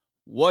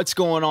What's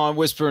going on,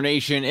 Whisper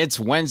Nation? It's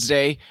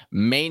Wednesday,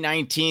 May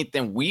 19th,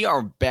 and we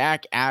are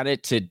back at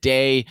it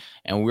today,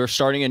 and we're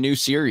starting a new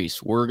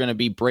series. We're going to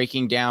be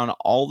breaking down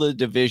all the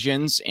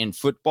divisions in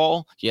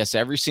football. Yes,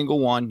 every single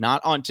one, not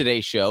on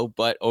today's show,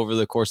 but over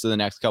the course of the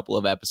next couple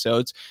of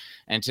episodes.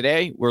 And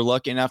today, we're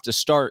lucky enough to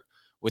start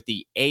with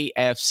the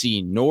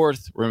AFC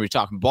North. We're going to be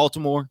talking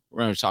Baltimore.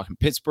 We're going to be talking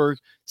Pittsburgh,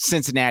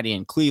 Cincinnati,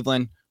 and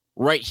Cleveland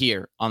right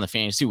here on the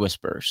Fantasy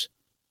Whispers.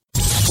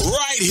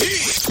 Right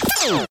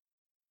here.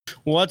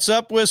 What's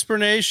up, Whisper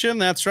Nation?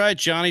 That's right.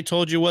 Johnny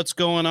told you what's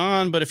going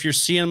on, but if you're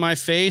seeing my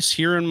face,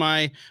 hearing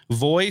my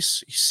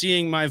voice,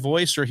 seeing my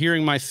voice, or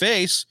hearing my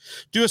face,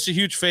 do us a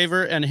huge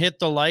favor and hit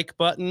the like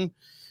button.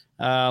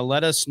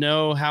 Let us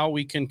know how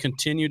we can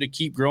continue to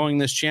keep growing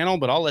this channel,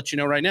 but I'll let you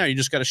know right now. You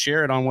just got to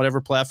share it on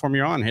whatever platform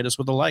you're on. Hit us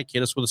with a like,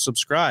 hit us with a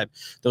subscribe.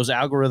 Those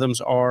algorithms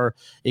are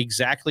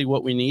exactly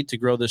what we need to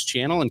grow this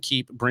channel and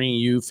keep bringing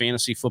you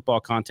fantasy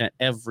football content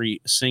every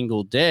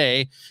single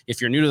day.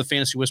 If you're new to the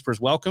Fantasy Whispers,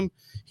 welcome.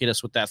 Hit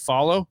us with that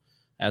follow,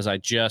 as I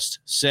just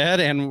said.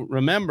 And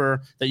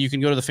remember that you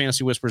can go to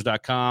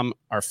thefantasywhispers.com,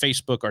 our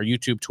Facebook, our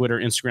YouTube, Twitter,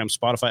 Instagram,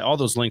 Spotify. All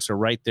those links are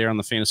right there on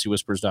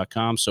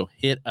thefantasywhispers.com. So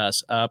hit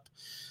us up.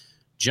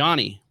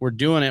 Johnny, we're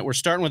doing it. We're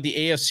starting with the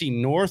AFC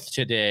North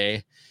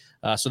today.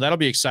 So that'll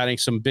be exciting.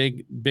 Some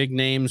big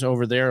names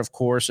over there, of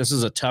course. This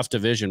is a tough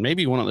division,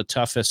 maybe one of the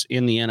toughest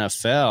in the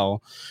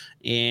NFL.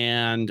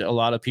 And a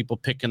lot of people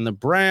picking the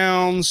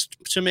Browns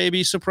to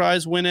maybe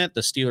surprise win it. The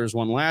Steelers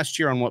won last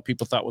year on what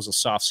people thought was a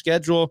soft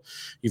schedule.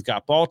 You've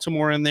got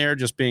Baltimore in there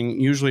just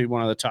being usually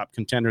one of the top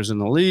contenders in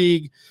the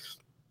league.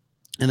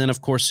 And then,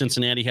 of course,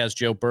 Cincinnati has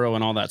Joe Burrow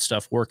and all that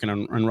stuff working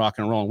and rock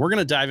and roll. We're going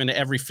to dive into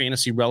every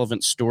fantasy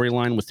relevant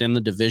storyline within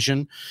the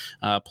division,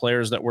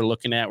 players that we're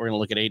looking at. We're going to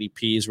look at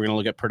ADPs. We're going to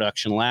look at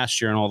production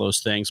last year and all those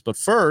things. But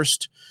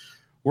first,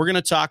 we're going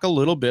to talk a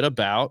little bit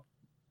about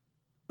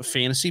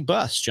fantasy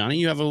bust. Johnny,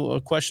 you have a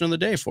question of the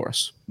day for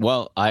us.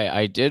 Well,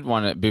 I did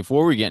want to,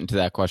 before we get into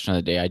that question of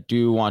the day, I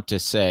do want to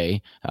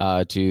say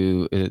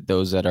to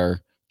those that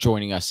are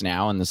joining us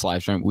now in this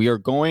live stream, we are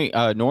going,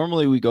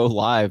 normally we go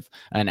live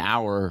an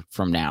hour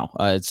from now.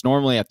 It's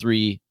normally at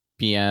 3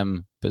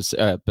 p.m.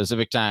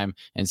 Pacific time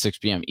and 6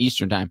 p.m.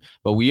 Eastern time,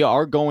 but we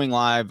are going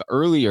live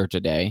earlier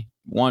today.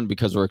 One,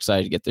 because we're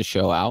excited to get the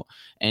show out,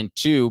 and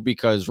two,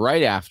 because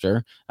right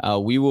after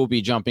we will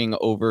be jumping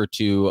over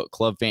to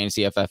Club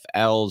Fantasy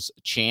FFL's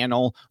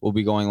channel. We'll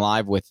be going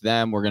live with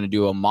them. We're going to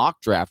do a mock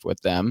draft with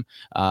them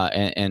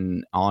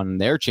and on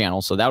their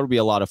channel. So that would be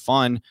a lot of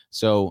fun.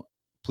 So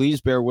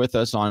please bear with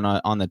us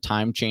on the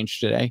time change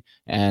today,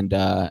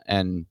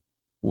 and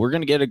we're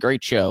going to get a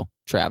great show,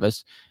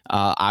 Travis.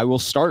 I will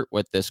start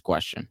with this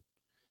question.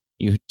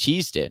 You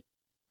teased it,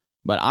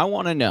 but I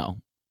want to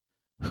know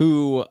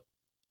who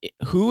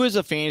is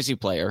a fantasy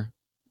player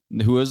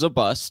who is a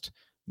bust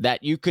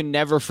that you can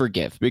never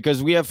forgive,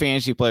 because we have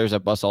fantasy players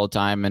that bust all the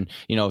time. And,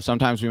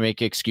 sometimes we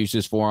make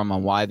excuses for them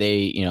on why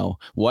they,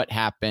 what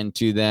happened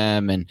to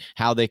them and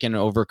how they can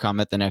overcome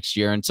it the next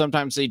year. And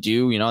sometimes they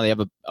do, they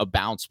have a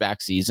bounce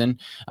back season.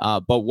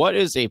 But what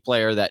is a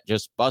player that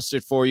just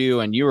busted for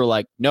you and you were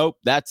like, nope,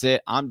 that's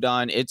it. I'm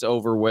done. It's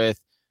over with.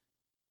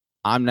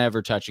 I'm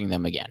never touching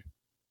them again.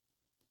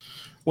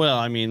 Well,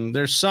 I mean,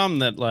 there's some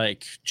that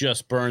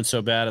just burn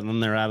so bad and then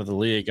they're out of the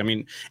league. I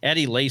mean,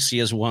 Eddie Lacy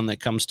is one that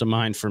comes to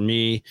mind for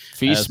me.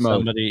 Feast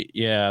mode.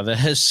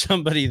 That is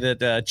somebody that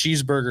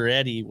Cheeseburger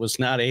Eddie was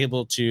not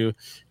able to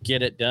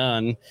get it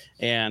done.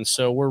 And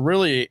so we're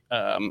really,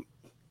 that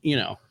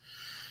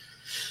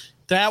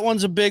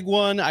one's a big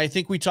one. I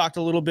think we talked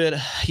a little bit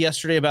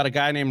yesterday about a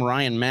guy named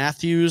Ryan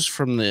Matthews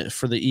for the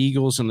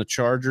Eagles and the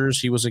Chargers.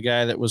 He was a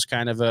guy that was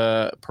kind of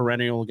a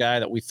perennial guy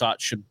that we thought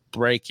should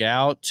break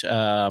out.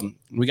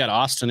 We got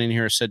Austin in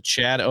here, said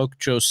Chad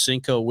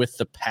Ochocinco with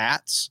the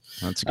Pats.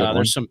 That's a good one.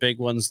 There's some big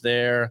ones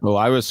there. Well,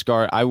 I was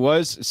scarred. I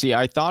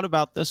thought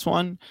about this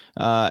one,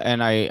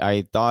 and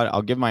I thought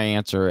I'll give my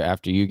answer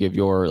after you give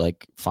your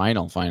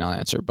final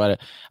answer.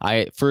 But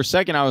for a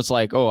second, I was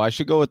like, oh, I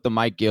should go with the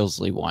Mike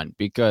Gillislee one,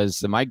 because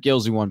the Mike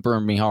Gillislee one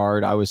burned me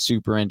hard. I was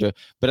super into it.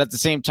 But at the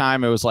same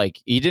time, it was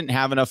like he didn't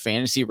have enough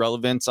fantasy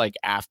relevance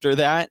after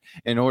that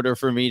in order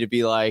for me to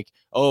be like,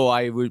 oh,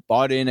 I would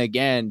bought in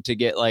again to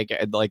get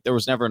there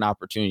was never an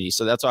opportunity.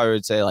 So that's why I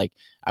would say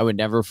I would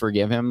never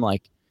forgive him. I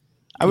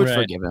would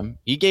forgive him.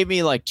 He gave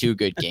me 2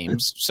 good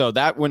games. So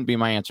that wouldn't be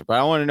my answer. But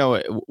I want to know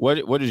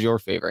what is your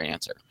favorite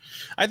answer?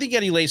 I think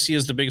Eddie Lacy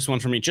is the biggest one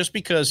for me, just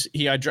because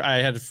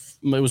it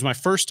was my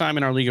first time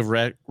in our league of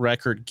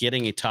record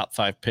getting a top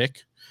 5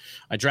 pick.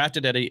 I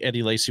drafted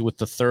Eddie Lacy with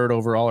the 3rd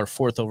overall or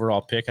 4th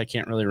overall pick. I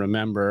can't really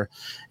remember.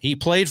 He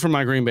played for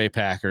my Green Bay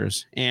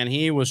Packers, and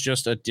he was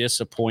just a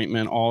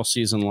disappointment all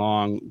season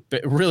long.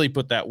 But really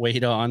put that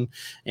weight on,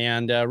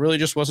 and really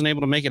just wasn't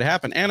able to make it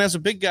happen. And as a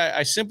big guy,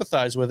 I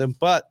sympathize with him,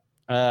 but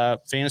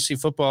fantasy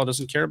football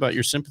doesn't care about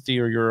your sympathy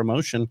or your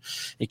emotion.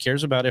 It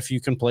cares about if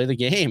you can play the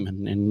game,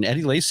 and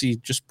Eddie Lacy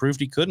just proved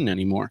he couldn't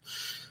anymore.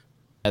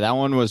 That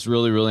one was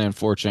really, really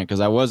unfortunate because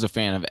I was a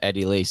fan of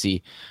Eddie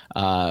Lacy,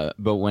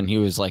 but when he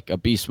was like a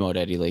beast mode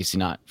Eddie Lacy,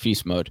 not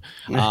feast mode.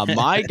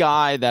 My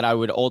guy that I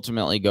would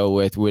ultimately go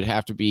with would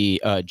have to be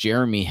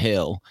Jeremy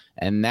Hill,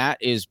 and that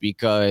is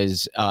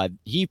because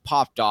he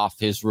popped off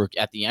his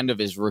at the end of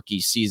his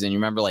rookie season. You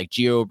remember, like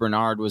Gio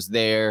Bernard was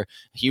there;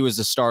 he was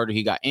the starter.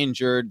 He got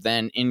injured,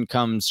 then in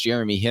comes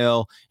Jeremy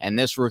Hill, and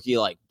this rookie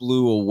like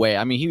blew away.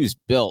 I mean, he was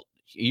built.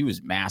 He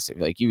was massive.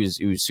 Like he was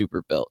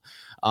super built.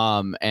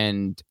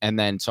 And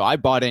then so I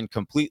bought in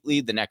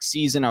completely the next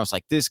season. I was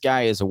like, this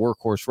guy is a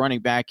workhorse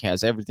running back,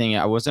 has everything.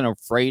 I wasn't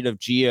afraid of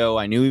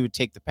Gio. I knew he would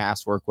take the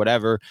pass work,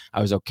 whatever.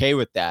 I was okay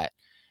with that.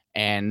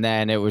 And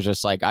then it was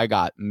just like I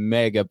got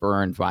mega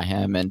burned by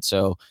him. And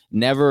so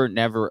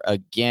never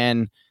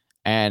again.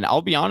 And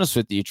I'll be honest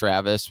with you,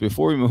 Travis,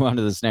 before we move on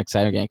to this next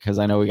side again, because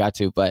I know we got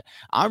to, but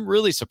I'm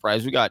really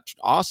surprised we got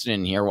Austin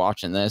in here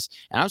watching this.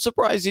 And I'm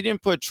surprised he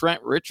didn't put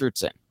Trent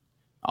Richardson.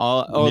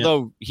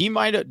 Although he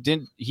might have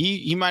didn't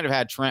he might have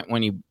had Trent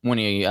when he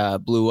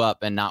blew up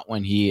and not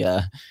when he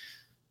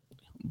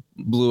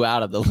blew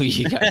out of the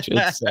league, I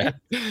should say.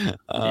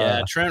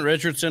 Yeah, Trent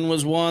Richardson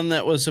was one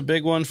that was a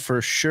big one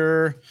for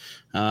sure.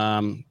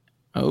 Matt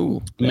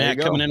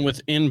coming in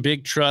with In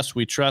Big Trust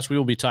We Trust. We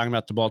will be talking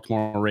about the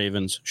Baltimore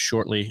Ravens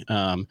shortly.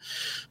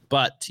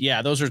 But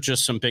yeah, those are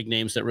just some big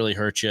names that really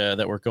hurt you,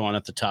 that were going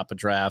at the top of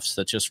drafts,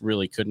 that just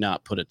really could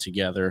not put it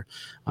together.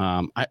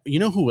 You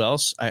know who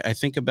else I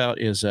think about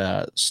is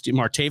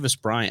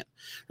Martavis Bryant.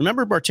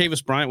 Remember,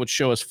 Martavis Bryant would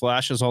show us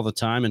flashes all the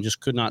time and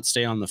just could not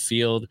stay on the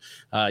field.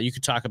 You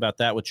could talk about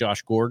that with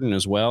Josh Gordon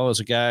as well, as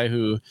a guy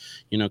who,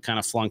 kind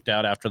of flunked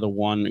out after the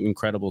one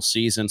incredible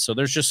season. So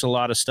there's just a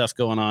lot of stuff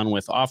going on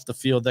with off the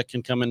field that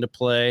can come into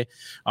play.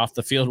 Off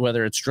the field,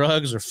 whether it's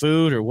drugs or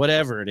food or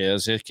whatever it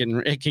is, it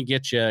can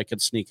get you, it can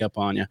sneak up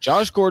on you.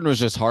 Josh Gordon was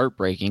just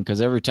heartbreaking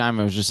because every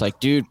time I was just like,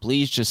 dude,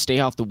 please just stay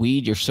off the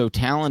weed. You're so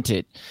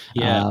talented.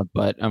 Yeah.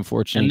 But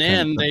unfortunately. And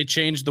then they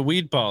changed the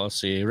weed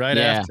policy right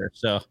after.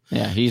 So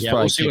yeah,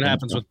 we'll see what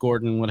happens with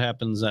Gordon, what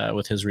happens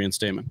with his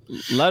reinstatement.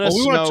 Let us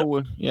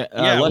know.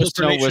 Let us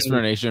know,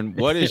 Whisper Nation,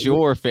 what is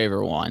your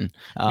favorite one?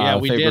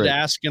 We did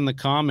ask in the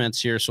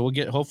comments here, so we'll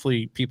get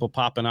hopefully people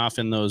popping off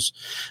in those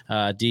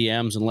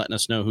DMs and letting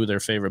us know who their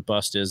favorite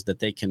bust is that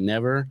they can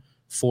never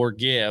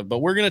forgive. But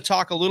we're going to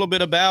talk a little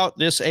bit about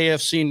this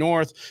AFC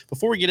North.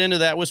 Before we get into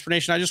that, Whisper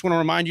Nation, I just want to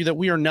remind you that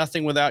we are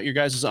nothing without your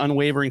guys'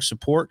 unwavering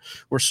support.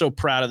 We're so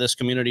proud of this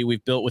community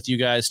we've built with you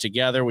guys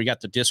together. We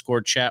got the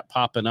Discord chat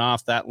popping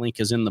off. That link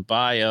is in the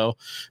bio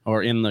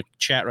or in the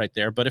chat right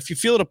there. But if you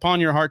feel it upon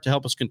your heart to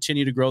help us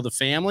continue to grow the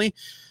family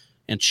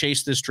and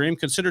chase this dream,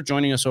 consider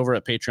joining us over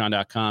at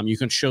patreon.com. You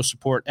can show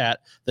support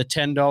at the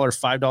 $10,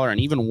 $5, and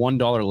even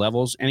 $1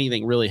 levels.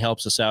 Anything really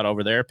helps us out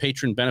over there.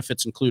 Patron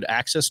benefits include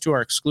access to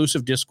our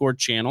exclusive Discord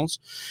channels,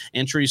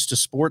 entries to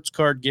sports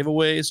card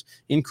giveaways,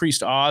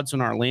 increased odds on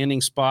our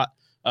landing spot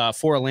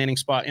for a landing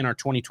spot in our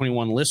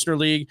 2021 Listener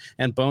League,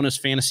 and bonus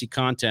fantasy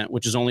content,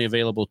 which is only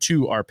available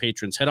to our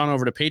patrons. Head on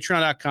over to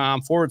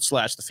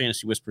patreon.com/the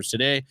Fantasy Whispers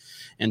today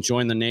and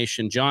join the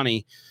nation.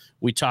 Johnny,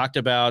 we talked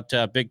about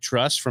Big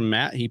Trust from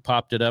Matt. He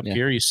popped it up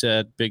here. He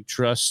said, Big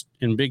Trust,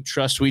 in Big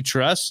Trust we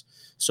trust.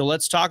 So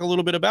let's talk a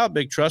little bit about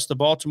Big Trust. The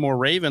Baltimore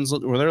Ravens,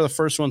 they're the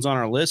first ones on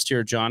our list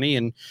here, Johnny.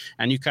 And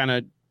you kind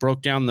of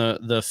broke down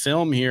the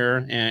film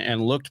here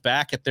and looked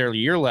back at their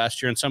year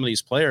last year and some of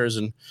these players,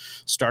 and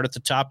start at the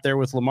top there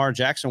with Lamar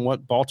Jackson,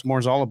 what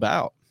Baltimore's all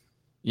about.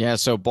 Yeah,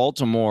 so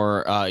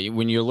Baltimore,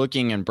 when you're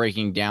looking and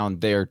breaking down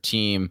their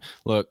team,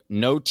 look,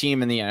 no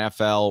team in the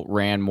NFL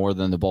ran more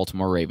than the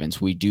Baltimore Ravens.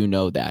 We do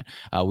know that.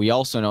 We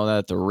also know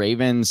that the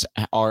Ravens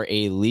are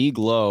a league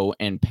low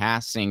in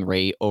passing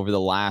rate over the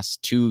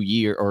last 2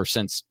 years, or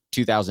since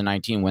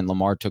 2019 when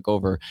Lamar took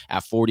over,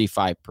 at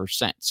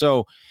 45%.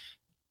 So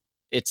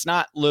it's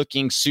not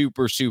looking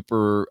super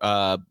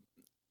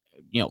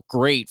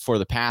great for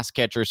the pass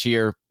catchers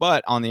here.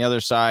 But on the other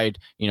side,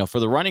 for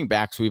the running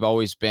backs, we've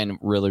always been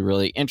really,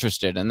 really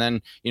interested. And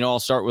then, I'll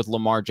start with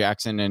Lamar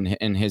Jackson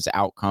and his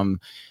outcome.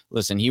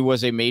 Listen, he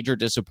was a major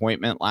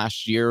disappointment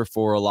last year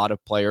for a lot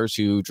of players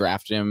who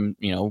drafted him,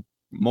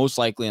 most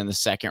likely in the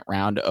second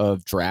round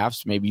of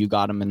drafts. Maybe you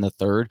got him in the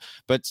third,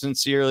 but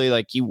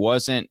sincerely, he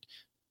wasn't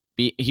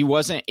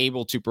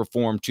able to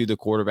perform to the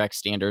quarterback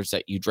standards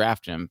that you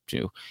drafted him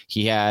to.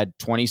 He had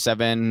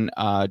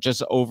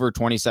just over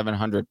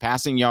 2,700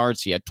 passing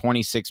yards. He had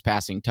 26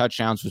 passing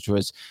touchdowns, which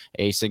was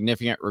a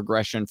significant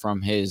regression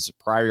from his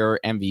prior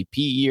MVP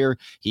year.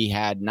 He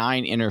had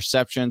 9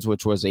 interceptions,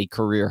 which was a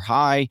career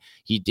high.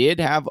 He did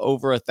have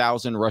over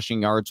 1,000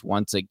 rushing yards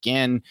once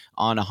again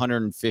on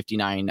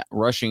 159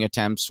 rushing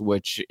attempts,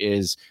 which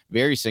is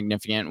very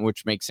significant,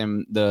 which makes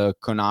him the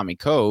Konami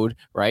code,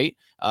 right?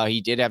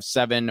 He did have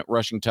 7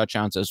 rushing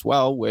touchdowns as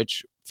well,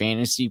 which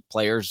fantasy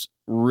players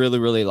really,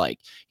 really like.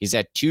 He's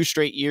had 2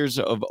 straight years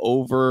of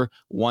over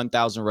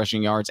 1,000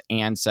 rushing yards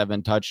and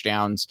 7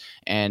 touchdowns.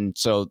 And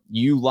so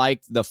you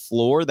like the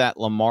floor that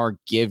Lamar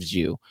gives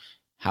you.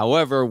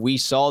 However, we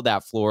saw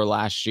that floor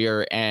last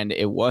year, and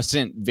it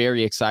wasn't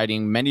very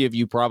exciting. Many of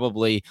you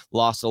probably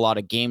lost a lot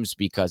of games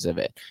because of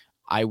it.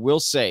 I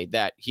will say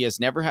that he has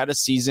never had a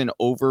season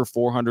over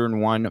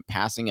 401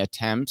 passing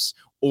attempts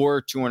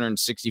or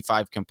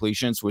 265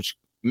 completions, which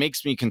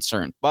makes me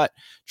concerned. But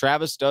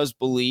Travis does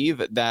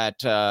believe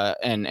that,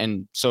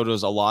 and so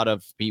does a lot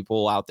of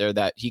people out there,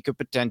 that he could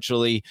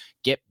potentially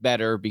get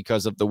better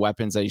because of the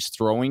weapons that he's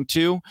throwing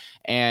to.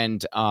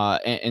 And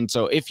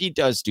so if he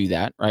does do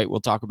that, right, we'll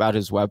talk about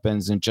his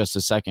weapons in just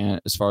a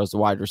second as far as the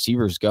wide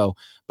receivers go.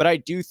 But I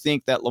do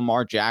think that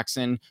Lamar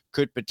Jackson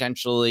could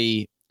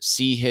potentially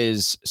see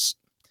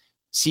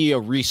a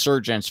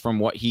resurgence from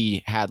what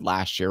he had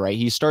last year, right?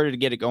 He started to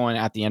get it going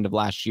at the end of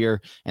last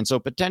year. And so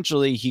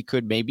potentially he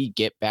could maybe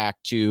get back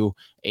to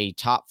a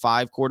top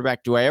 5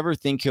 quarterback. Do I ever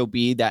think he'll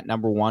be that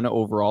number 1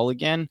 overall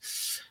again?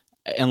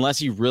 Unless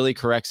he really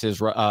corrects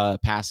his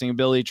passing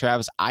ability,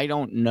 Travis, I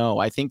don't know.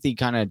 I think they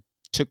kind of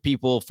took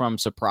people from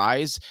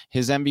surprise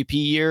his MVP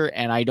year.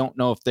 And I don't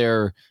know if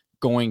they're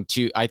going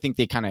to, I think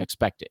they kind of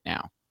expect it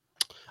now.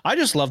 I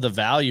just love the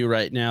value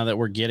right now that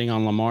we're getting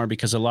on Lamar,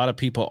 because a lot of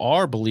people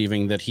are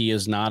believing that he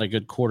is not a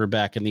good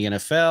quarterback in the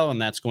NFL,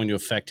 and that's going to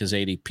affect his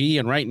ADP.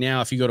 And right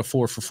now, if you go to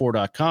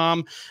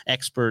 4for4.com,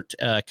 expert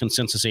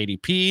consensus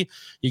ADP,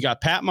 you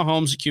got Pat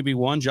Mahomes at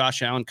QB1,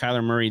 Josh Allen,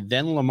 Kyler Murray,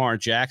 then Lamar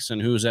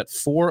Jackson, who's at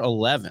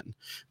 411,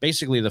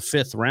 basically the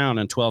 5th round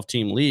in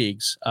 12-team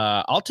leagues.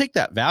 I'll take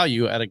that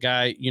value at a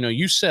guy,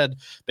 you said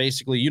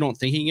basically you don't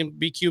think he can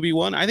be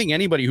QB1. I think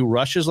anybody who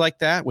rushes like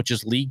that, which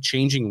is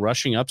league-changing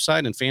rushing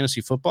upside in fantasy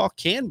football,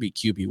 can be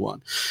QB1.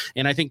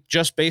 And I think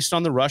just based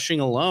on the rushing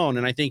alone,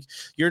 and I think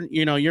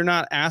you're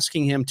not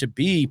asking him to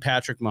be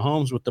Patrick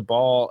Mahomes with the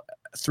ball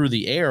through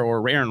the air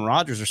or Aaron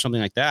Rodgers or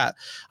something like that.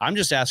 I'm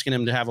just asking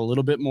him to have a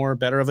little bit more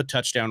better of a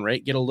touchdown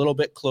rate, get a little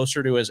bit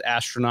closer to his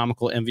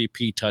astronomical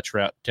MVP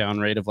touchdown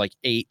rate of like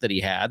 8 that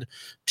he had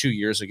 2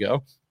 years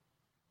ago.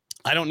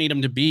 I don't need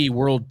him to be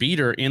world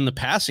beater in the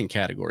passing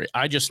category.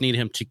 I just need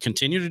him to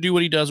continue to do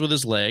what he does with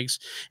his legs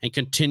and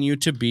continue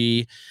to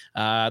be,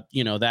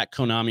 that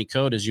Konami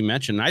code, as you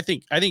mentioned. I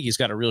think he's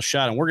got a real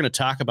shot, and we're going to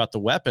talk about the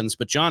weapons.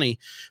 But Johnny,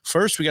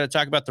 first we got to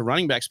talk about the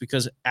running backs,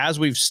 because as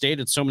we've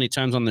stated so many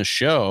times on this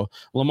show,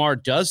 Lamar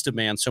does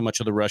demand so much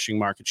of the rushing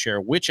market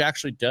share, which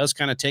actually does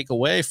kind of take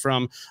away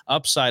from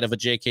upside of a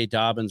J.K.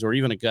 Dobbins or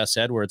even a Gus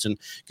Edwards. And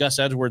Gus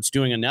Edwards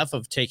doing enough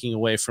of taking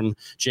away from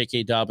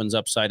J.K. Dobbins'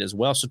 upside as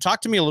well. So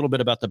talk to me a little bit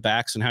about the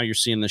backs and how you're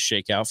seeing this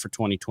shake out for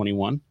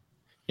 2021.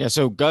 Yeah,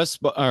 so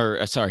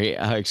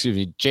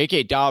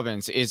J.K.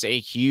 Dobbins is a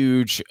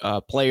huge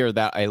player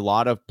that a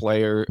lot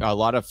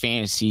of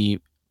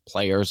fantasy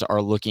players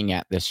are looking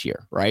at this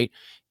year, right?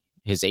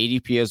 His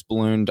ADP has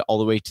ballooned all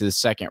the way to the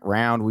 2nd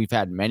round. We've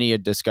had many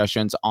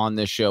discussions on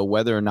this show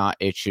whether or not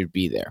it should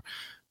be there.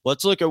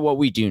 Let's look at what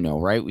we do know,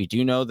 right? We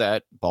do know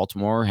that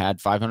Baltimore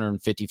had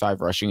 555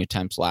 rushing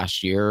attempts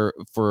last year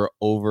for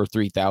over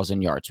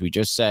 3,000 yards. We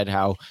just said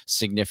how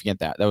significant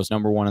that was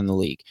number 1 in the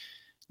league.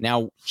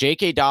 Now,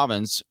 J.K.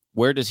 Dobbins,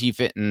 where does he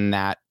fit in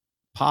that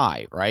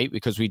pie, right?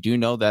 Because we do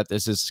know that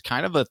this is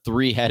kind of a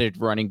 3-headed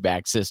running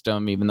back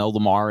system, even though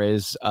Lamar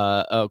is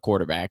a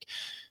quarterback.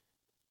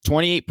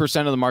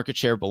 28% of the market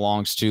share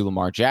belongs to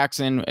Lamar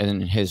Jackson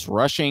and his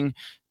rushing.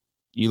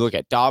 You look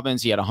at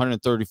Dobbins, he had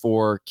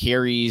 134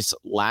 carries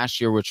last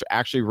year, which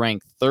actually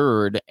ranked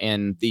 3rd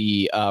in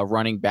the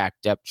running back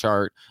depth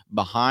chart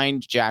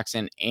behind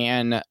Jackson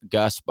and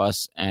Gus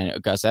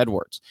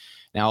Edwards.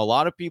 Now, a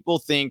lot of people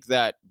think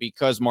that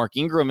because Mark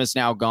Ingram is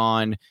now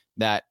gone,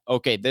 that,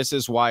 okay, this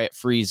is why it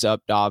frees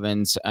up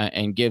Dobbins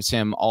and gives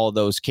him all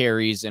those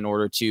carries in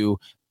order to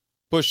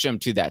push him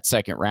to that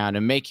 2nd round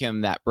and make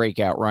him that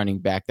breakout running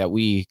back that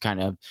we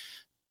kind of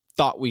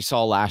thought we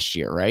saw last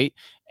year, right?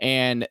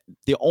 And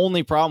the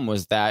only problem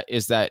is that,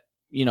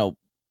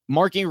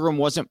 Mark Ingram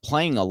wasn't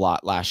playing a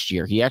lot last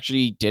year. He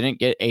actually didn't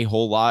get a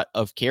whole lot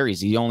of carries.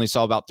 He only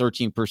saw about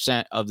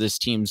 13% of this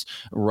team's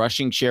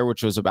rushing share,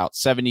 which was about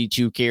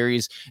 72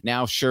 carries.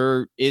 Now,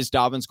 sure, is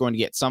Dobbins going to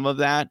get some of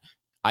that?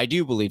 I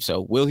do believe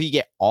so. Will he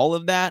get all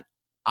of that?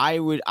 I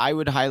would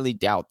highly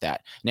doubt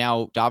that.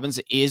 Now, Dobbins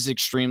is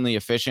extremely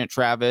efficient,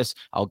 Travis.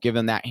 I'll give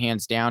him that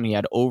hands down. He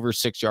had over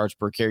 6 yards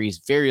per carry. He's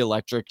very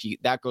electric.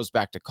 That goes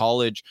back to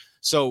college.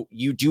 So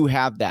you do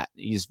have that.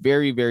 He's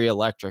very, very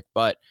electric.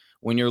 But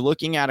when you're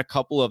looking at a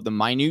couple of the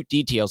minute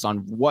details on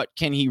what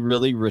can he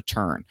really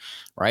return,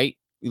 right?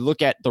 You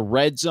look at the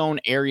red zone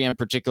area in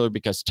particular,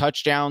 because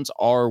touchdowns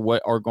are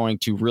what are going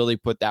to really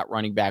put that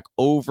running back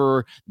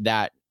over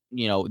that,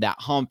 that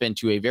hump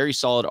into a very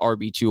solid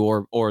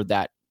RB2 or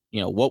that,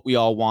 what we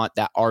all want,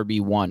 that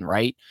RB1,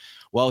 right?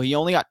 Well, he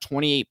only got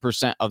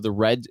 28% of the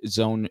red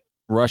zone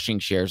rushing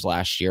shares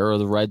last year, or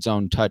the red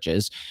zone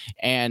touches.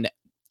 And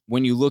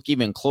when you look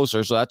even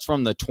closer, so that's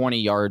from the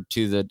 20-yard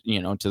to the,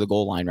 to the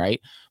goal line,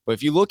 right? But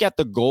if you look at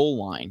the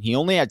goal line, he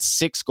only had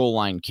 6 goal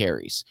line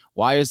carries.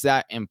 Why is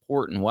that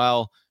important?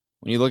 Well,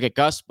 when you look at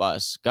Gus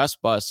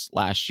Bus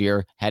last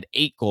year had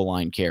 8 goal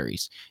line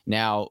carries.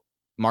 Now,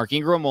 Mark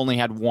Ingram only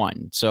had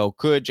 1. So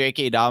could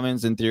J.K.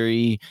 Dobbins, in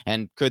theory,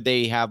 and could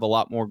they have a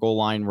lot more goal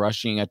line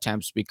rushing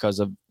attempts because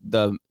of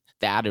the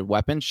added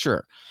weapon?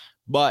 Sure.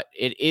 But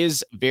it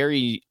is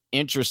very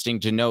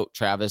interesting to note,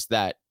 Travis,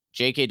 that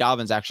J.K.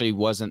 Dobbins actually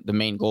wasn't the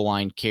main goal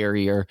line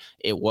carrier.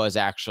 It was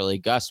actually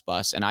Gus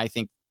Bus. And I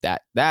think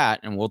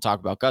and we'll talk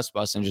about Gus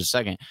Bus in just a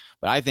second,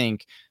 but I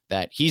think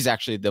that he's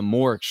actually the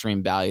more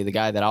extreme value, the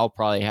guy that I'll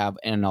probably have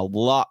in a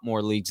lot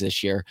more leagues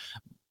this year,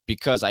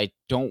 because I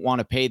don't want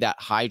to pay that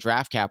high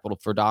draft capital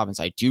for Dobbins.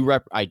 I do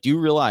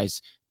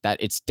realize that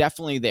it's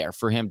definitely there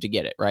for him to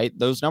get it, right?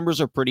 Those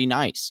numbers are pretty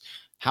nice.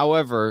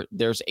 However,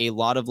 there's a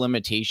lot of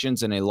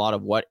limitations and a lot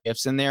of what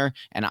ifs in there.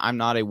 And I'm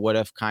not a what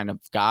if kind of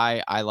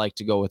guy. I like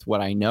to go with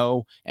what I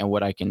know and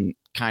what I can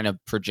kind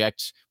of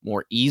project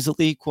more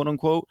easily, quote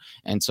unquote.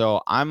 And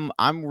so I'm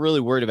really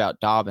worried about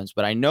Dobbins,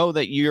 but I know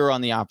that you're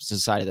on the opposite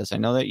side of this. I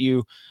know that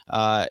you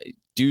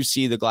do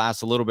see the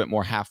glass a little bit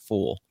more half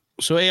full.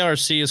 So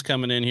ARC is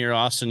coming in here.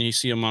 Austin, you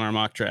see him on our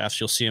mock drafts.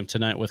 You'll see him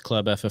tonight with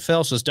Club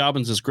FFL. Says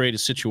Dobbins'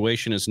 greatest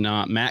situation is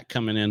not. Matt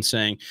coming in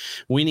saying,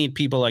 we need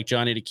people like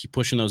Johnny to keep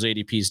pushing those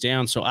ADPs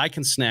down so I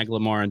can snag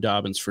Lamar and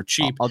Dobbins for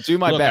cheap. I'll do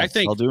my best.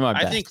 I'll do my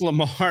best. I think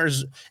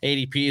Lamar's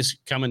ADP is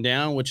coming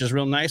down, which is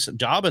real nice.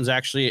 Dobbins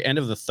actually end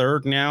of the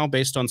third now,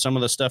 based on some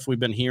of the stuff we've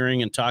been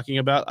hearing and talking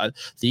about.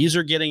 These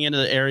are getting into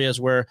the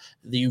areas where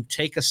you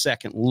take a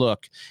second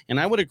look. And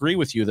I would agree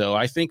with you, though.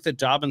 I think that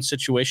Dobbins'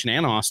 situation,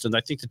 and Austin,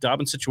 I think the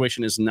Dobbins situation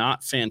is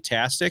not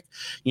fantastic.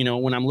 You know,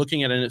 when I'm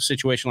looking at a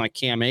situation like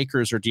Cam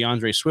Akers or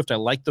DeAndre Swift, I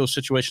like those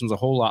situations a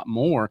whole lot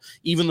more,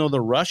 even though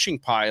the rushing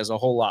pie is a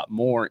whole lot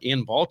more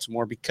in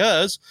Baltimore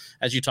because,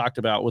 as you talked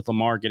about with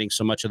Lamar getting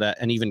so much of that,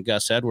 and even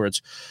Gus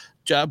Edwards.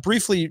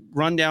 Briefly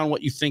run down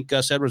what you think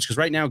Gus Edwards, because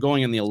right now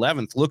going in the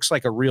 11th looks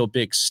like a real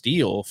big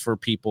steal for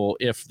people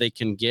if they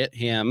can get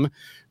him.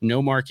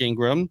 No Mark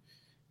Ingram.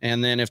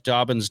 And then if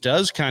Dobbins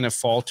does kind of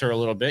falter a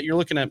little bit, you're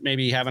looking at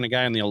maybe having a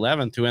guy in the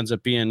 11th who ends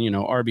up being,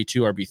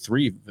 RB2,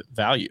 RB3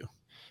 value.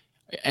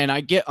 And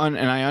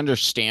I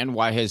understand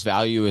why his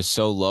value is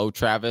so low,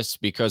 Travis,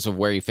 because of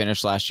where he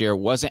finished last year. It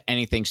wasn't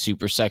anything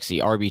super sexy.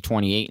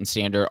 RB28 in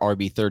standard,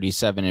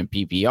 RB37 in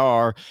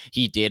PPR.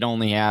 He did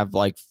only have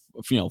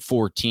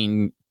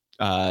 14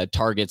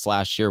 targets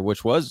last year,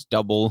 which was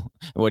double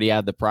what he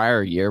had the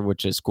prior year,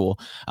 which is cool.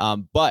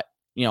 But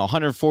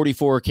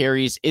 144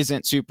 carries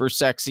isn't super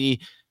sexy.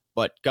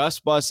 But Gus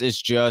Bus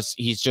he's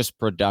just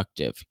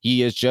productive.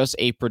 He is just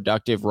a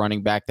productive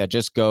running back that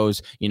just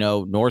goes,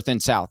 north and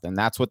south. And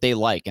that's what they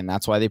like. And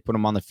that's why they put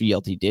him on the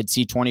field. He did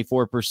see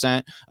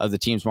 24% of the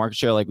team's market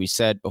share, like we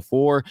said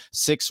before,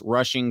 6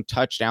 rushing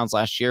touchdowns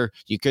last year.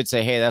 You could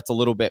say, hey, that's a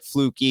little bit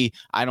fluky.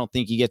 I don't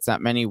think he gets that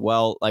many.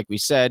 Well, like we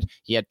said,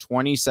 he had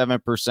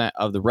 27%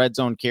 of the red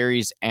zone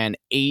carries and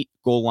 8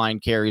 goal line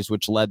carries,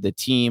 which led the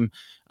team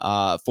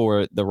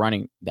for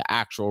the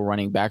actual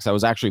running backs. I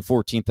was actually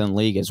 14th in the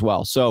league as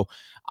well. So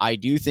I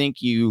do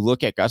think you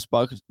look at Gus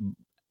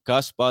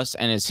Bus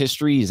and his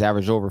history. He's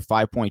averaged over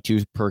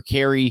 5.2 per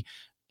carry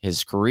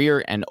his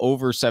career and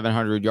over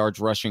 700 yards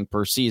rushing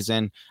per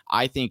season.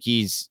 I think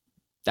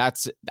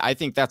that's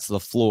the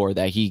floor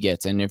that he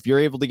gets. And if you're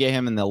able to get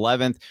him in the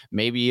 11th,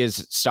 maybe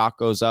his stock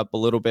goes up a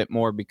little bit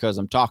more because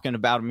I'm talking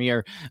about him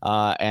here.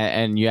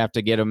 And you have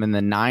to get him in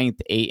the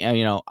 9th,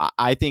 8th.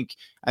 I think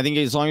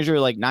as long as you're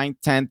like 9th,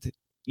 10th,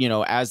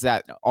 as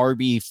that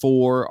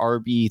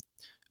RB4,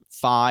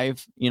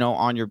 RB5,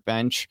 on your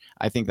bench,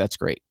 I think that's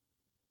great.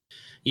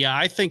 Yeah,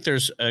 I think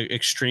there's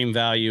extreme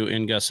value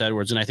in Gus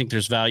Edwards, and I think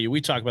there's value.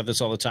 We talk about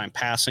this all the time,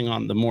 passing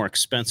on the more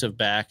expensive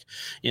back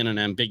in an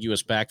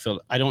ambiguous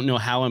backfield. I don't know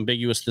how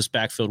ambiguous this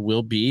backfield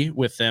will be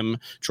with them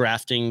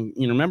drafting.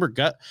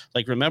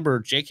 Remember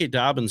J.K.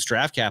 Dobbins'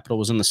 draft capital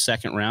was in the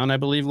 2nd round, I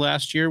believe,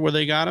 last year where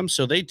they got him.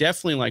 So they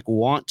definitely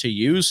want to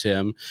use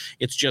him.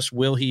 It's just,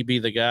 will he be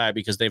the guy?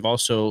 Because they've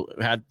also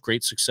had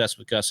great success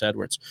with Gus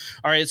Edwards.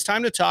 All right, it's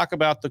time to talk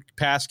about the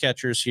pass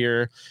catchers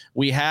here.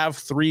 We have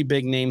 3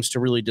 big names to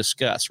really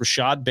discuss.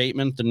 Rashad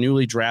Bateman, the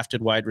newly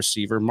drafted wide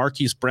receiver,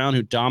 Marquise Brown,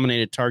 who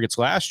dominated targets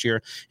last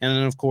year, and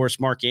then, of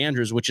course, Mark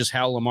Andrews, which is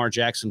how Lamar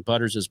Jackson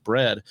butters his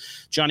bread.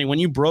 Johnny, when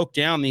you broke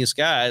down these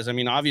guys,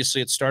 obviously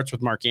it starts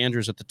with Mark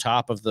Andrews at the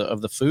top of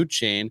the food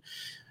chain.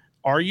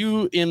 Are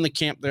you in the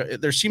camp?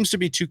 There seems to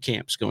be 2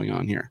 camps going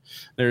on here.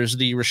 There's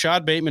the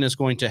Rashad Bateman is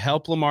going to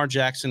help Lamar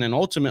Jackson and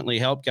ultimately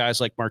help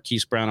guys like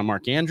Marquise Brown and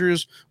Mark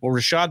Andrews. Well,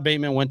 Rashad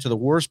Bateman went to the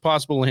worst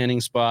possible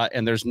landing spot,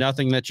 and there's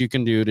nothing that you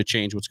can do to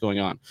change what's going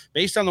on.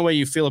 Based on the way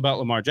you feel about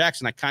Lamar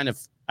Jackson, I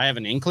have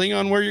an inkling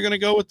on where you're going to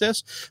go with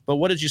this. But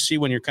what did you see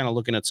when you're kind of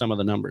looking at some of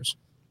the numbers?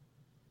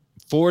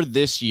 For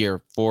this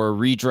year, for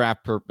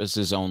redraft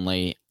purposes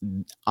only,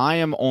 I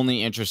am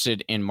only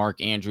interested in Mark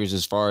Andrews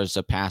as far as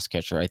a pass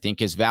catcher. I think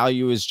his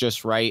value is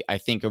just right. I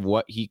think of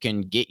what he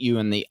can get you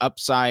in the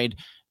upside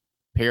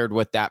paired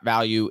with that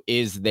value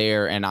is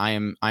there. And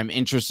I'm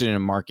interested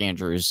in Mark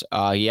Andrews.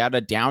 He had a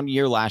down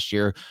year last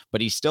year,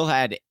 but he still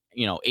had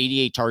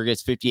 88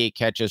 targets, 58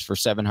 catches for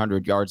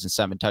 700 yards and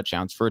 7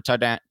 touchdowns. For a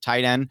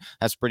tight end,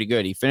 that's pretty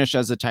good. He finished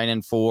as a tight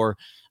end 4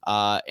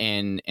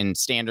 in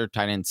standard,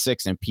 tight end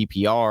 6 in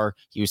PPR.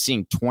 He was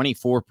seeing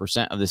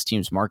 24% of this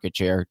team's market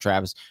share,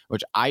 Travis,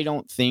 which I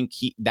don't think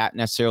that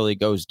necessarily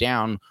goes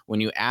down when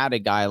you add a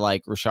guy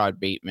like Rashad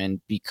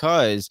Bateman,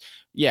 because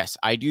yes,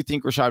 I do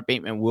think Rashad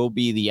Bateman will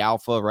be the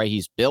alpha, right?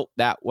 He's built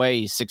that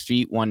way. He's 6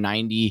 feet,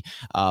 190,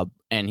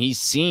 and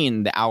he's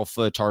seen the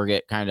alpha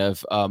target kind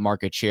of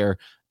market share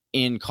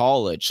in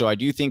college. So I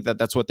do think that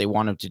that's what they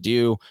want him to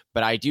do.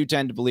 But I do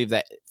tend to believe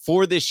that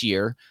for this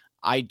year,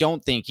 I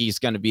don't think he's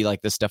going to be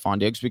like the Stephon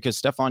Diggs,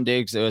 because Stephon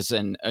Diggs is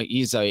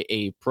he's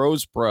a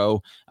pros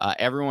pro.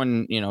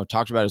 Everyone,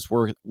 talked about his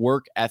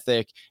work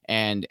ethic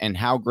and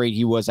how great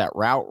he was at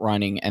route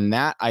running. And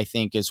that, I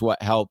think, is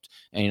what helped,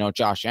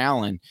 Josh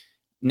Allen.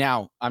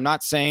 Now, I'm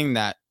not saying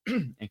that,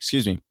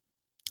 excuse me,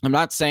 I'm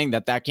not saying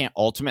that can't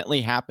ultimately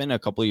happen a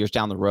couple of years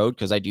down the road,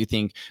 because I do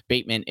think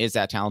Bateman is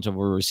that talented of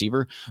a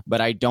receiver, but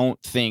I don't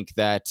think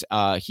that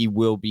he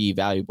will be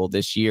valuable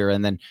this year.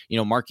 And then,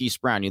 Marquise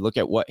Brown, you look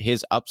at what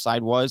his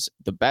upside was.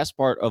 The best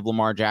part of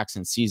Lamar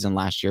Jackson's season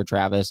last year,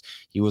 Travis,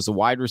 he was a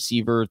wide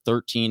receiver,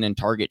 13 in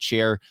target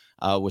share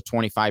with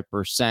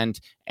 25%.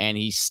 And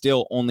he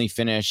still only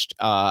finished,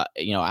 at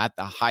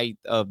the height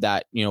of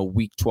that,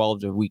 week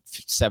 12 to week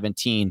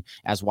 17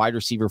 as wide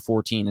receiver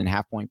 14 and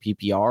half point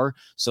PPR.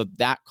 So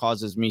that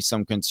causes me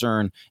some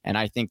concern. And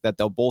I think that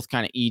they'll both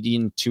kind of eat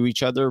into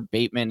each other,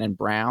 Bateman and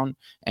Brown.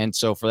 And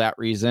so for that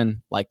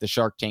reason, like the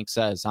Shark Tank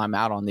says, I'm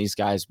out on these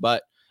guys.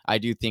 But I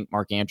do think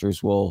Mark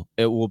Andrews will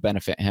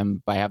benefit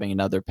him by having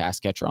another pass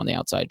catcher on the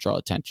outside, draw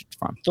attention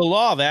from. The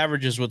law of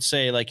averages would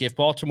say, like, if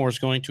Baltimore is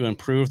going to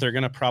improve, they're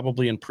going to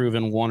probably improve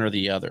in one or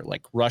the other,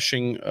 like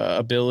rushing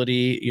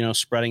ability,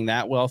 spreading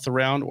that wealth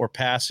around, or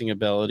passing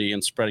ability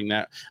and spreading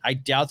that. I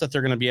doubt that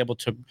they're going to be able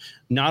to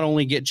not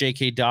only get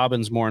J.K.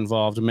 Dobbins more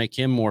involved and make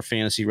him more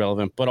fantasy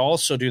relevant, but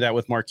also do that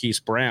with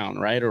Marquise Brown,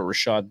 right, or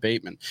Rashad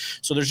Bateman.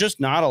 So there's just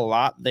not a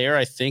lot there,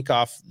 I think,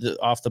 off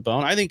the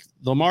bone. I think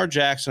Lamar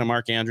Jackson and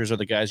Mark Andrews are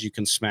the guys you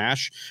can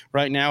smash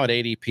right now at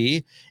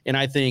ADP. And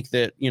I think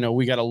that,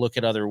 we got to look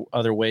at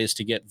other ways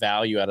to get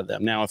value out of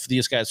them. Now, if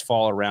these guys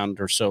fall around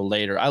or so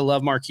later, I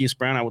love Marquise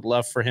Brown. I would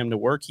love for him to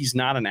work. He's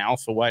not an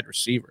alpha wide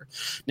receiver.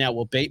 Now,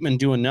 will Bateman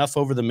do enough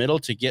over the middle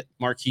to get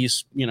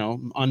Marquise,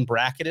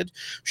 unbracketed?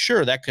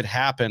 Sure, that could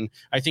happen.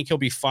 I think he'll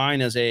be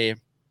fine as a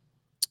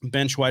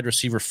bench wide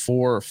receiver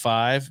 4 or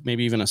 5,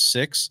 maybe even a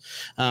 6,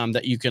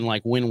 that you can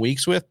like win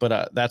weeks with.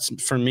 But that's,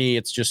 for me,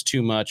 it's just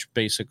too much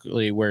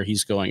basically where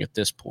he's going at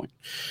this point.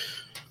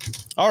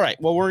 All right.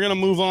 Well, we're going to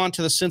move on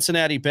to the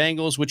Cincinnati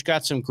Bengals, which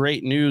got some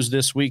great news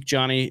this week,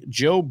 Johnny.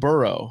 Joe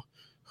Burrow,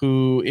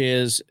 who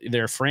is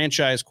their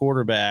franchise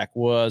quarterback,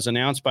 was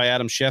announced by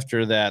Adam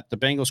Schefter that the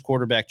Bengals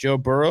quarterback, Joe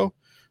Burrow,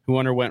 who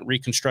underwent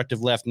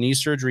reconstructive left knee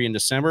surgery in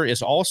December,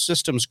 is all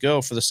systems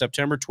go for the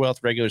September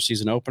 12th regular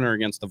season opener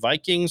against the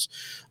Vikings,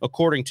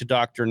 according to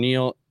Dr.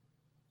 Neil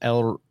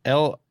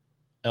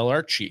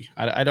Elarchi.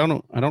 I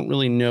don't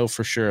really know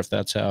for sure if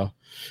that's how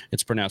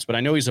it's pronounced, but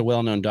I know he's a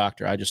well-known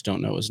doctor. I just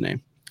don't know his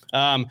name.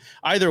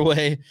 Either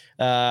way,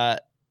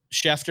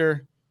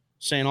 Schefter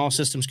saying all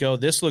systems go.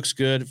 This looks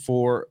good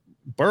for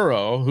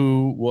Burrow,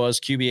 who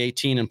was QB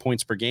 18 in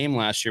points per game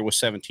last year with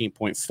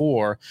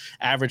 17.4,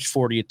 averaged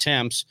 40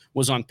 attempts,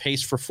 was on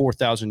pace for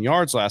 4,000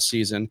 yards last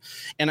season.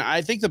 And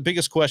I think the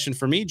biggest question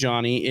for me,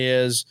 Johnny,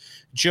 is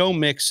Joe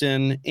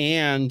Mixon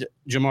and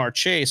Jamar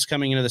Chase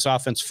coming into this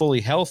offense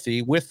fully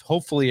healthy with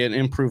hopefully an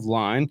improved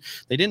line.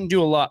 They didn't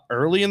do a lot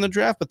early in the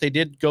draft, but they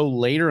did go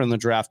later in the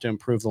draft to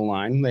improve the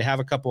line. They have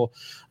a couple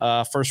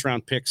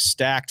first-round picks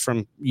stacked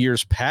from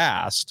years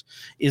past.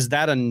 Is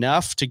that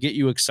enough to get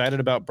you excited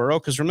about Burrow?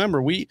 Because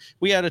remember, we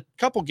had a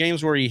couple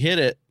games where he hit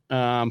it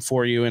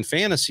for you in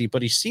fantasy,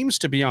 but he seems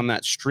to be on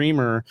that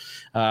streamer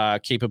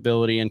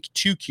capability and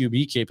 2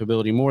 QB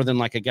capability more than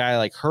like a guy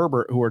like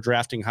Herbert, who are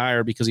drafting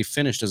higher because he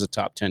finished as a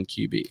top 10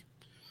 QB.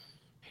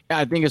 Yeah,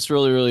 I think it's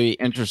really, really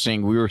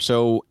interesting. We were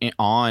so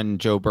on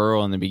Joe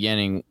Burrow in the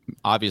beginning,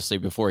 obviously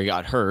before he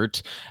got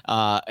hurt,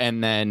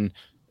 and then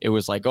it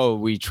was like, oh,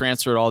 we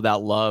transferred all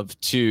that love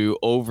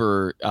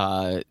over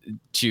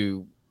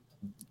to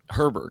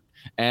Herbert.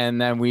 And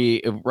then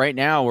right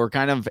now we're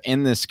kind of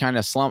in this kind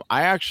of slump.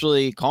 I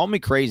actually, call me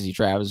crazy,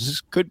 Travis.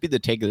 This could be the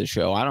take of the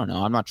show. I don't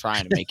know. I'm not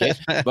trying to make it,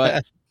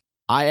 but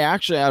I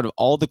actually, out of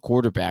all the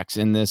quarterbacks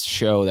in this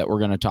show that we're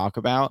going to talk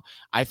about,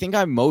 I think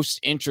I'm most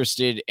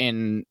interested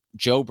in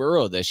Joe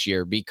Burrow this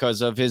year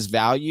because of his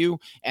value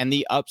and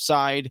the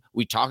upside.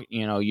 You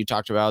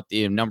talked about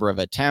the number of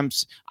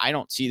attempts. I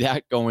don't see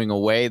that going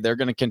away. They're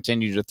going to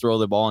continue to throw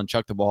the ball and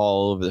chuck the ball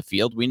all over the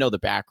field. We know the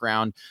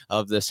background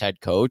of this head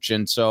coach.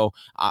 And so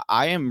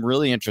I am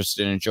really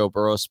interested in Joe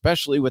Burrow,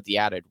 especially with the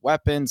added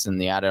weapons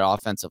and the added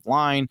offensive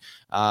line.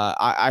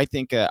 I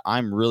think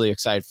I'm really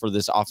excited for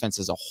this offense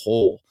as a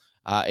whole.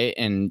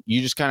 And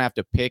you just kind of have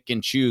to pick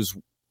and choose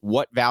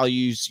what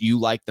values you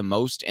like the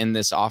most in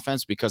this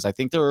offense, because I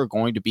think there are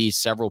going to be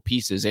several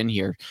pieces in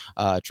here,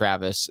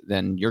 Travis.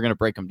 Then you're going to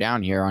break them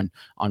down here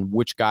on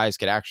which guys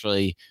could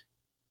actually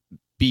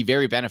be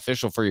very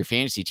beneficial for your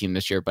fantasy team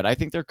this year, but I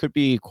think there could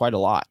be quite a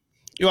lot.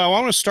 I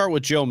want to start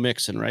with Joe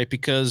Mixon, right?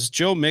 Because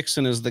Joe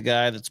Mixon is the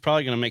guy that's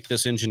probably going to make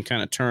this engine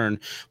kind of turn,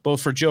 both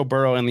for Joe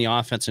Burrow and the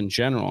offense in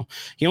general.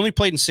 He only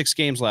played in 6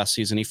 games last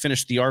season. He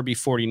finished the RB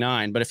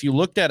 49, but if you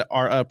looked at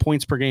our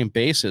points per game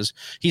basis,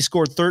 he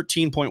scored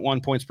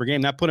 13.1 points per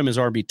game. That put him as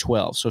RB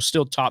 12, so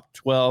still top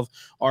 12,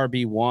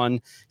 RB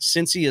 1.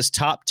 Since he is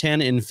top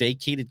 10 in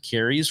vacated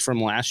carries from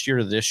last year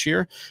to this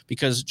year,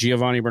 because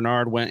Giovanni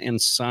Bernard went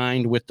and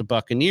signed with the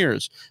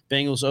Buccaneers.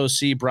 Bengals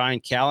OC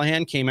Brian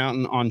Callahan came out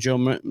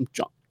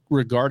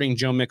regarding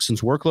Joe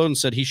Mixon's workload and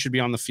said he should be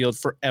on the field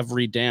for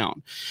every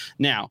down.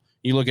 Now,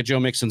 you look at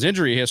Joe Mixon's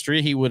injury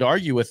history, he would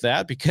argue with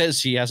that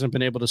because he hasn't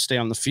been able to stay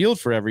on the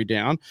field for every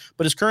down.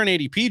 But his current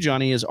ADP,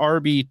 Johnny, is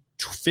RB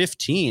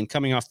 15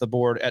 coming off the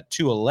board at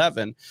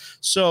 211.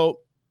 So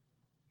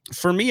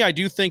for me, I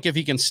do think if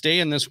he can stay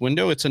in this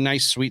window, it's a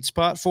nice sweet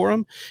spot for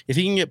him. If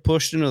he can get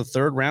pushed into the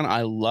 3rd round,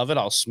 I love it.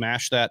 I'll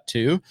smash that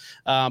too.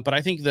 But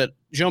I think that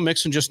Joe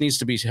Mixon just needs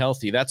to be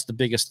healthy. That's the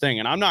biggest thing.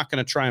 And I'm not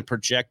going to try and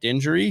project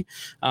injury,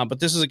 but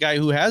this is a guy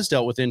who has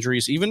dealt with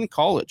injuries, even in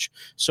college.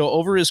 So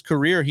over his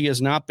career, he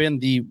has not been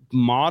the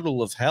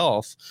model of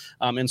health.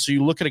 And so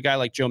you look at a guy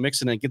like Joe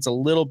Mixon, and it gets a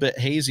little bit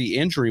hazy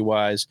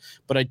injury-wise,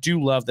 but I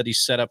do love that he's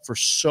set up for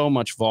so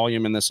much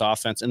volume in this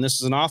offense. And this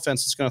is an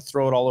offense that's going to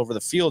throw it all over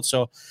the field.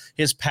 So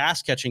his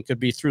pass catching could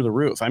be through the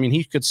roof. I mean,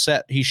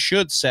 he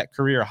should set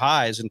career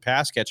highs in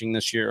pass catching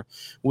this year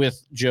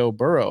with Joe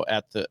Burrow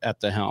at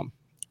the helm.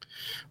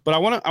 But I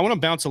want to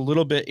bounce a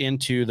little bit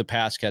into the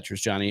pass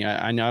catchers, Johnny.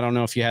 I don't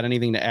know if you had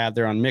anything to add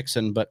there on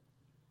Mixon, but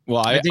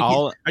I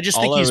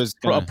just think he's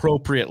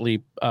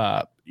appropriately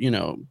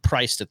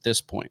priced at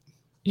this point.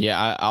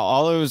 Yeah,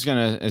 all I was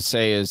gonna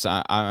say is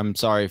I'm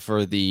sorry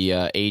for the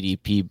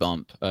ADP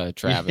bump,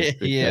 Travis.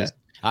 Yeah.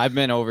 I've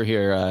been over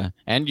here,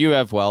 and you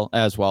have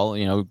as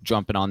well,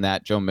 jumping on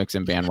that Joe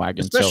Mixon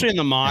bandwagon, especially in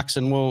the mocks,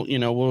 and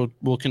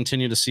we'll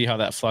continue to see how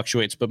that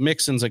fluctuates. But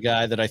Mixon's a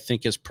guy that I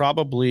think is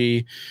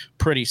probably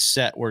pretty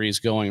set where he's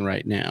going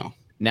right now.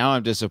 Now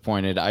I'm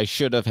disappointed. I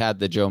should have had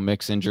the Joe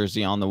Mixon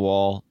jersey on the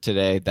wall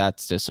today.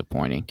 That's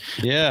disappointing.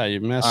 Yeah, you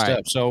messed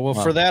up. So,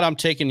 for that, I'm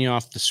taking you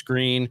off the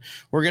screen.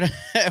 We're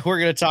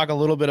gonna talk a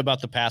little bit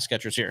about the pass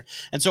catchers here.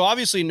 And so,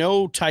 obviously,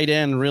 no tight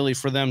end really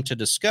for them to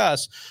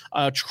discuss.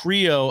 A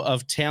trio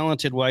of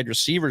talented wide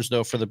receivers,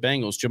 though, for the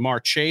Bengals: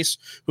 Jamar Chase,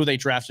 who they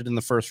drafted in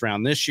the 1st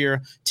round this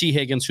year; T.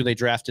 Higgins, who they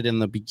drafted in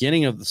the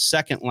beginning of the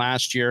 2nd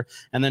last year;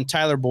 and then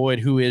Tyler Boyd,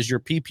 who is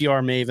your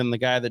PPR maven, the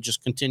guy that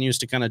just continues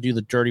to kind of do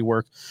the dirty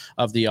work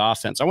of the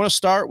offense. I want to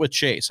start with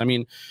Chase. I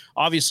mean,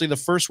 obviously the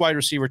first wide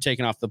receiver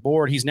taken off the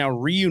board. He's now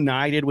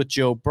reunited with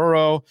Joe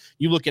Burrow.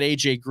 You look at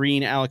AJ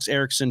Green, Alex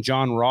Erickson,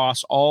 John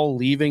Ross, all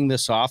leaving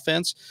this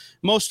offense.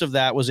 Most of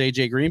that was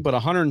AJ Green, but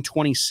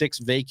 126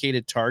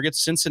 vacated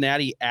targets.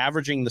 Cincinnati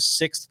averaging the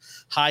 6th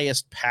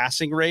highest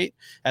passing rate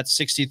at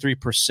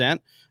 63%.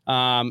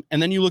 And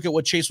then you look at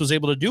what Chase was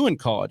able to do in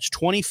college: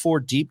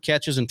 24 deep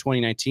catches in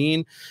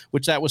 2019,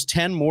 which that was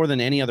 10 more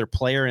than any other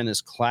player in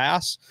his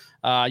class.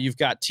 You've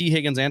got T.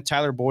 Higgins and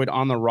Tyler Boyd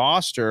on the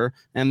roster,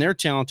 and they're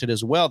talented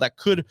as well. That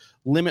could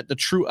limit the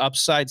true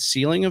upside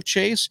ceiling of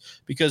Chase,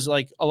 because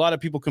like a lot of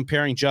people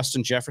comparing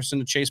Justin Jefferson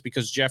to Chase,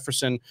 because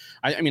Jefferson,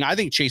 I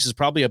think Chase is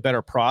probably a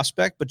better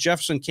prospect, but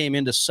Jefferson came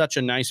into such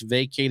a nice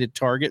vacated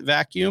target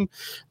vacuum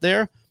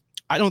there.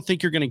 I don't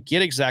think you're going to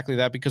get exactly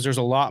that, because there's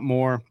a lot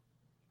more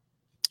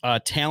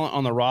talent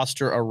on the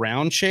roster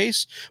around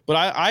Chase. But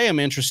I am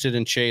interested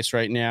in Chase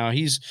right now.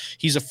 He's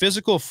a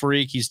physical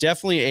freak. He's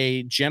definitely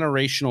a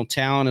generational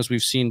talent, as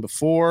we've seen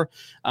before.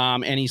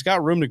 And he's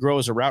got room to grow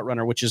as a route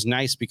runner, which is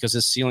nice because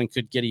his ceiling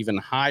could get even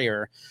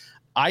higher.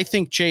 I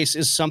think Chase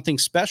is something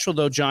special,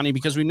 though, Johnny,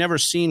 because we've never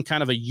seen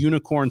kind of a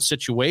unicorn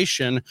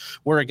situation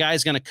where a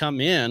guy's going to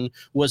come in,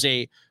 was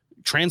a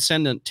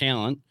transcendent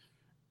talent,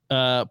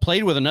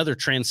 played with another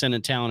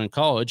transcendent talent in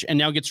college, and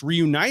now gets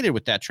reunited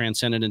with that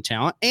transcendent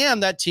talent.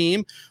 And that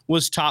team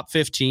was top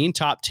 15,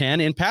 top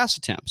 10 in pass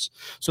attempts.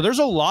 So there's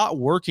a lot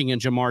working in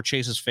Jamar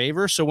Chase's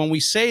favor. So when we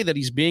say that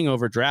he's being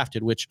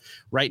overdrafted, which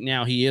right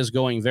now he is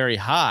going very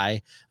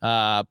high,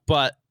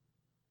 but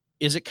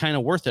is it kind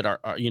of worth it?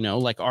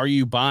 Are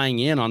you buying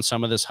in on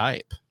some of this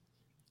hype?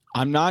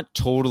 I'm not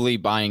totally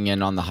buying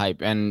in on the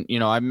hype. And,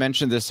 I've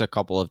mentioned this a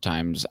couple of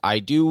times. I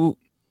do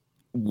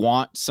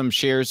want some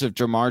shares of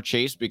Jamar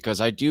Chase,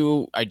 because I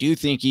do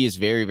think he is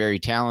very, very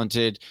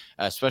talented,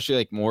 especially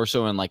like more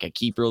so in like a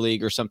keeper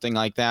league or something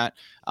like that,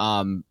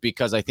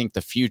 because I think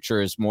the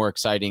future is more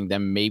exciting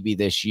than maybe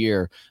this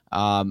year.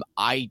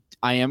 I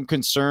am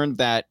concerned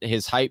that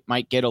his hype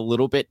might get a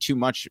little bit too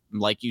much,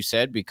 like you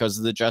said, because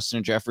of the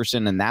Justin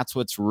Jefferson, and that's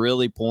what's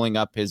really pulling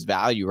up his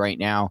value right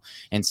now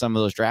in some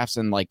of those drafts.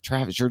 And like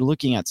Travis, you're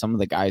looking at some of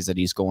the guys that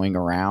he's going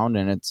around,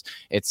 and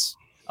it's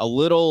a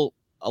little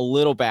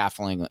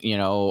baffling.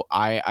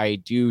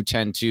 I do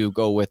tend to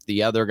go with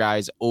the other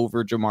guys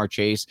over Jamar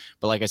Chase.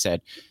 But like I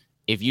said,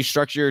 if you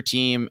structure your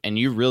team and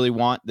you really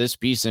want this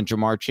piece in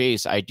Jamar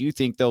Chase, I do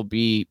think there'll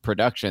be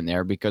production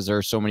there because there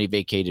are so many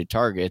vacated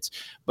targets.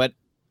 But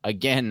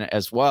again,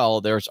 as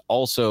well, there's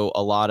also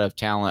a lot of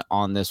talent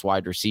on this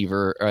wide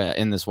receiver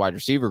in this wide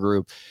receiver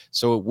group.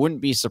 So it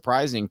wouldn't be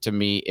surprising to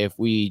me if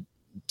we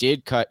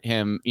did cut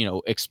him,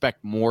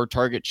 expect more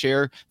target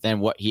share than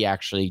what he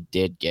actually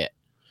did get.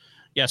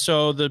 Yeah,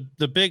 so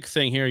the big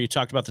thing here, you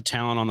talked about the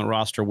talent on the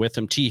roster with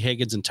him, T.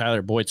 Higgins and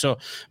Tyler Boyd. So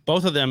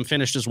both of them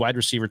finished as wide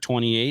receiver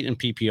 28 in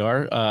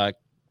PPR,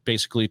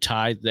 basically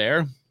tied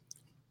there.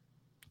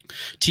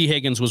 T.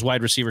 Higgins was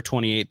wide receiver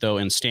 28, though,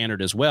 in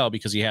standard as well,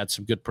 because he had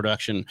some good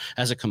production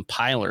as a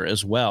compiler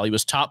as well. He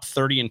was top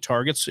 30 in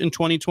targets in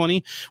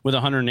 2020 with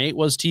 108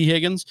 was T.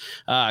 Higgins.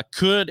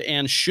 Could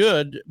and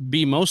should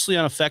be mostly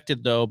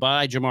unaffected, though,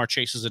 by Ja'Marr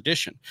Chase's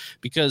addition,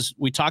 because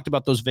we talked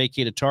about those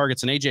vacated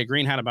targets, and A.J.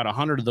 Green had about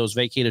 100 of those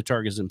vacated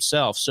targets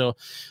himself. So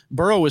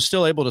Burrow was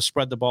still able to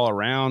spread the ball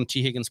around.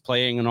 T. Higgins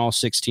playing in all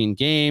 16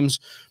 games.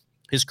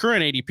 His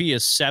current ADP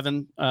is 7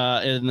 in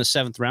the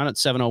 7th round at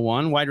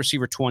 701, wide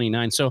receiver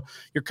 29. So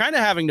you're kind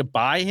of having to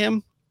buy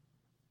him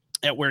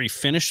at where he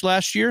finished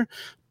last year,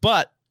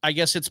 but I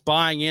guess it's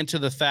buying into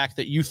the fact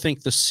that you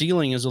think the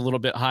ceiling is a little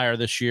bit higher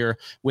this year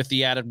with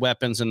the added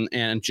weapons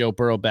and Joe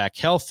Burrow back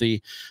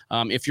healthy.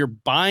 If you're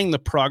buying the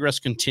progress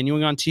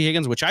continuing on T.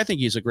 Higgins, which I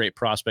think he's a great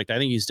prospect, I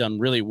think he's done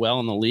really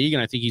well in the league,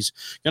 and I think he's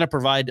going to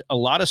provide a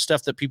lot of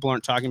stuff that people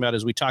aren't talking about.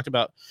 As we talked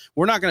about,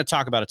 we're not going to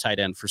talk about a tight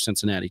end for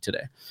Cincinnati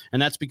today,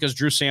 and that's because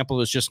Drew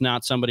Sample is just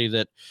not somebody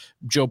that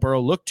Joe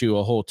Burrow looked to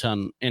a whole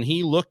ton, and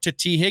he looked to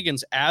T.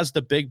 Higgins as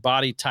the big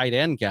body tight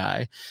end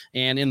guy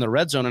and in the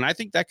red zone, and I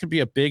think that could be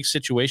a big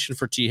situation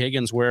for T.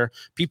 Higgins where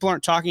people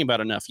aren't talking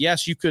about enough.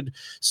 Yes, you could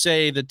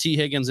say that T.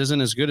 Higgins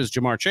isn't as good as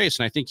Ja'Marr Chase,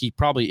 and I think he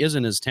probably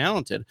isn't as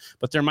talented,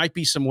 but there might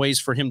be some ways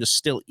for him to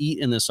still eat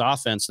in this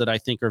offense that I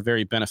think are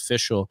very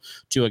beneficial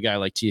to a guy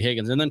like T.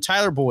 Higgins. And then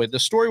Tyler Boyd. The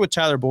story with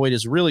Tyler Boyd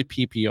is really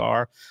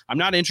PPR. I'm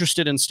not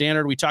interested in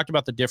standard. We talked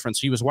about the difference.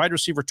 He was wide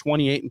receiver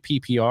 28 in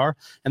PPR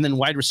and then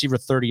wide receiver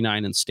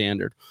 39 in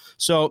standard.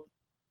 So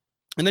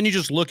and then you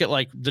just look at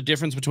like the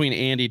difference between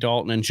Andy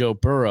Dalton and Joe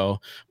Burrow.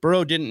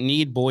 Burrow didn't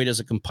need Boyd as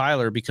a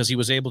compiler because he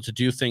was able to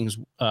do things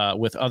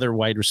with other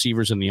wide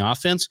receivers in the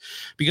offense,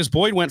 because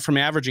Boyd went from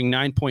averaging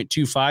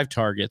 9.25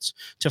 targets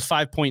to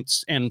 5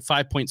 points and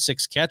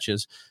 5.6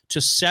 catches to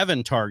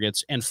 7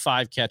 targets and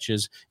 5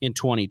 catches in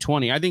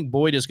 2020. I think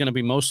Boyd is going to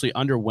be mostly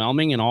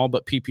underwhelming in all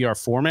but PPR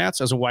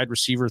formats as a wide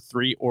receiver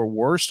 3 or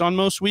worst on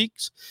most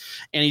weeks,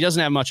 and he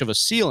doesn't have much of a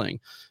ceiling.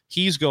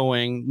 He's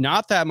going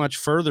not that much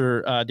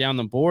further down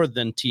the board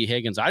than T.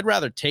 Higgins. I'd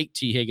rather take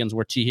T. Higgins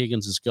where T.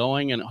 Higgins is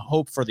going and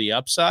hope for the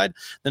upside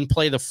than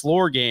play the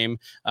floor game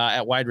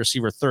at wide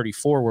receiver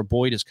 34 where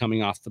Boyd is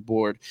coming off the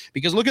board.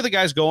 Because look at the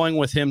guys going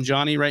with him,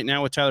 Johnny, right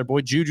now with Tyler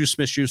Boyd, Juju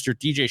Smith-Schuster,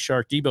 DJ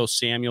Shark, Deebo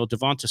Samuel,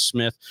 Devonta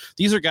Smith.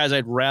 These are guys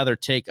I'd rather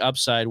take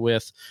upside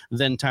with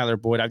than Tyler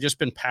Boyd. I've just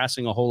been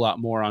passing a whole lot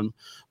more on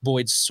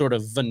Boyd's sort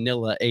of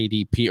vanilla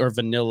ADP or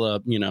vanilla,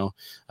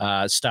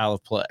 style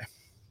of play.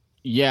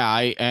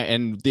 Yeah,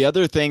 and the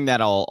other thing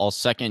that I'll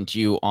second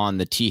you on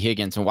the T.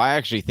 Higgins, and why I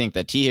actually think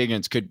that T.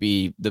 Higgins could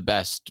be the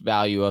best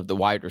value of the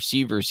wide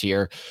receivers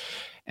here,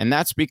 and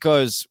that's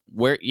because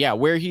where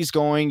he's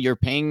going, you're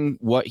paying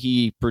what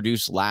he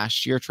produced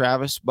last year,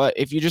 Travis. But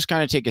if you just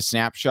kind of take a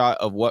snapshot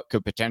of what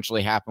could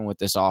potentially happen with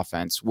this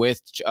offense,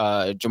 with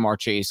Ja'Marr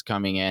Chase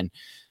coming in,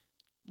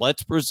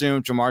 let's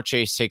presume Ja'Marr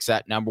Chase takes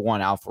that number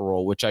 1 alpha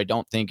role, which I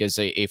don't think is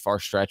a far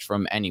stretch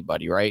from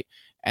anybody, right?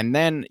 And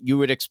then you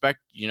would expect,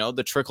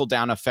 the trickle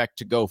down effect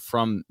to go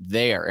from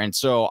there. And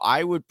so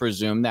I would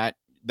presume that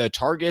the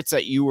targets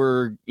that you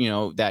were,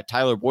 that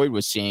Tyler Boyd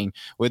was seeing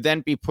would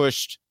then be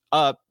pushed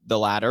up the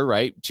ladder,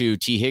 right, to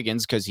T.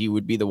 Higgins, because he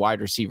would be the wide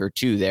receiver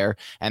 2 there.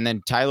 And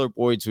then Tyler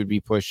Boyd's would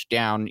be pushed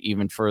down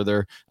even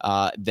further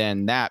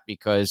than that,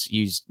 because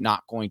he's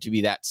not going to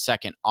be that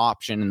second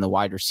option in the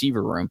wide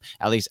receiver room.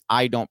 At least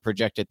I don't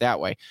project it that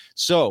way.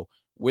 So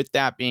with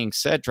that being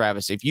said,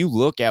 Travis, if you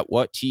look at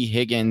what T.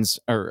 Higgins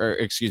or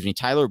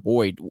Tyler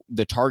Boyd,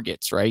 the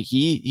targets, right?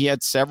 He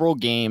had several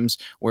games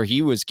where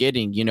he was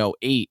getting,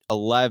 8,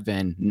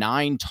 11,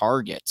 9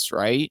 targets,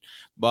 right?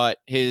 But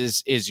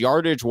his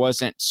yardage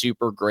wasn't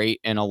super great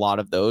in a lot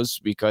of those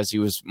because he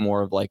was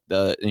more of like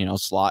the,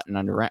 slot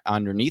and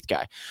underneath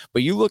guy.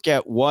 But you look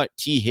at what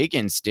T.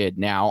 Higgins did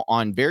now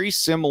on very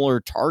similar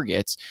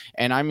targets,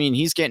 and I mean,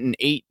 he's getting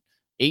 8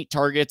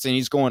 targets and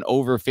he's going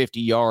over 50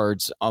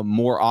 yards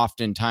more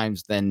often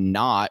times than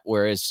not,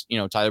 whereas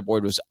Tyler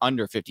Boyd was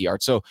under 50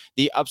 yards. So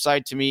the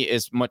upside to me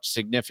is much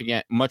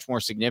more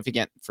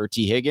significant for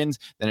T. Higgins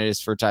than it is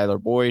for Tyler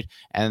Boyd.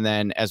 And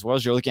then as well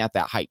as you're looking at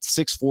that height,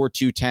 6'4",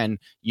 210,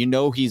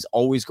 he's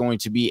always going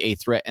to be a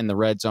threat in the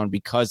red zone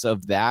because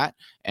of that.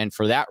 And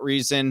for that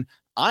reason,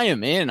 I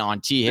am in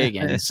on T.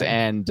 Higgins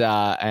and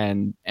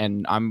I'm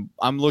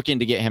looking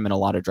to get him in a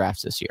lot of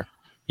drafts this year.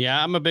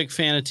 Yeah, I'm a big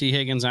fan of T.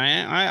 Higgins.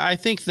 I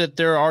think that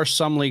there are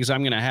some leagues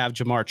I'm going to have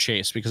Ja'Marr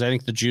Chase because I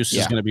think the juice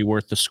is going to be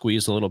worth the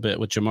squeeze a little bit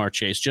with Ja'Marr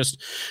Chase,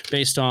 just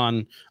based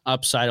on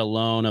upside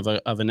alone of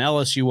an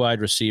LSU wide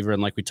receiver.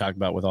 And like we talked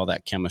about with all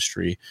that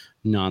chemistry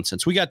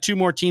nonsense. We got two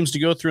more teams to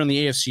go through in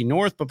the AFC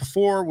North, but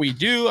before we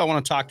do, I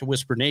want to talk to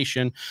Whisper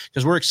Nation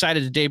because we're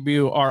excited to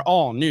debut our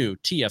all new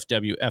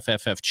TFW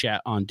FFF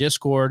chat on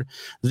Discord.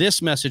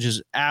 This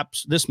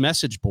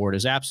message board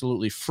is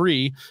absolutely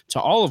free to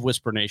all of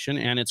Whisper Nation,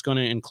 and it's going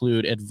to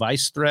include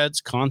advice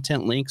threads,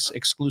 content links,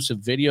 exclusive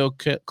video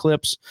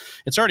clips.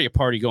 It's already a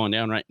party going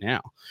down right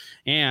now.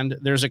 And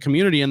there's a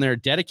community in there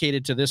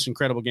dedicated to this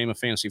incredible game of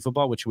fantasy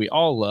football, which we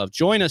all love.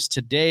 Join us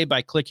today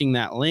by clicking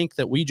that link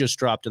that we just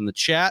dropped in the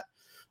chat,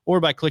 or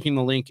by clicking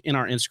the link in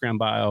our Instagram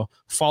bio,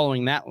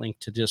 following that link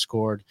to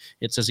Discord.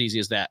 It's as easy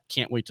as that.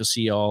 Can't wait to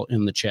see y'all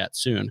in the chat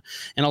soon.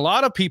 And a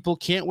lot of people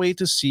can't wait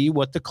to see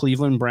what the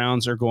Cleveland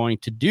Browns are going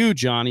to do,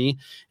 Johnny.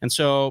 And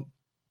so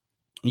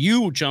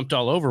you jumped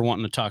all over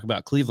wanting to talk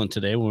about Cleveland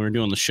today when we were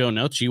doing the show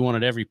notes. You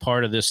wanted every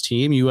part of this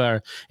team. You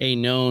are a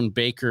known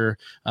Baker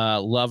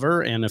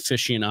lover and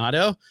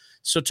aficionado.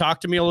 So talk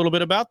to me a little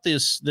bit about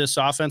this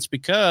offense,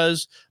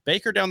 because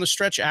Baker down the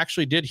stretch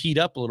actually did heat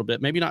up a little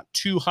bit. Maybe not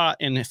too hot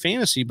in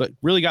fantasy, but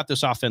really got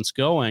this offense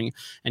going.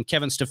 And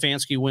Kevin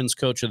Stefanski wins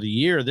Coach of the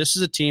Year. This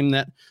is a team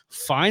that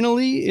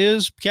finally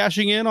is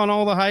cashing in on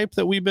all the hype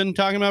that we've been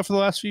talking about for the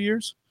last few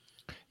years.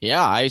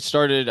 Yeah,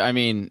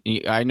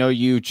 I know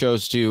you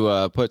chose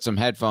to put some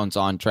headphones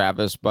on,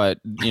 Travis, but,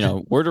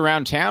 word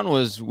around town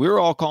was we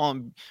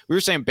were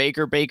saying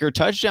Baker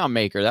touchdown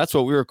maker. That's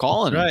what we were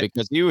calling him,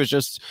 because he was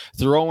just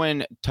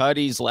throwing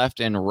tutties left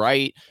and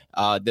right.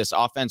 This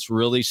offense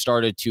really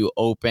started to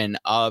open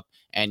up,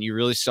 and you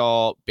really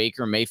saw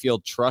Baker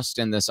Mayfield trust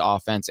in this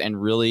offense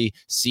and really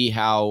see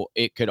how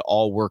it could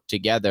all work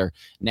together.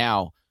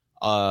 Now,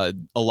 a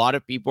lot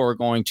of people are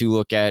going to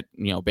look at,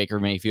 Baker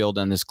Mayfield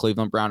and this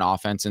Cleveland Brown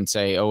offense and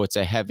say, oh, it's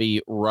a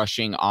heavy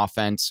rushing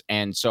offense.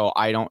 And so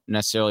I don't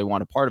necessarily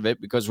want a part of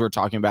it, because we're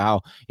talking about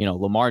how,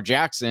 Lamar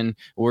Jackson,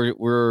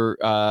 we're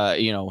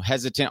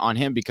hesitant on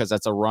him because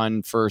that's a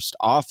run first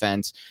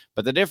offense.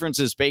 But the difference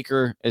is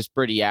Baker is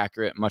pretty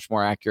accurate, much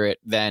more accurate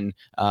than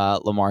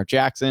Lamar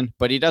Jackson,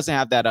 but he doesn't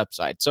have that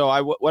upside.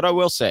 So what I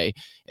will say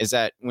is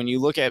that when you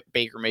look at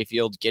Baker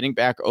Mayfield getting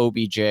back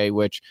OBJ,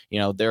 which,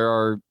 there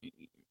are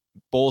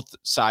both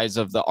sides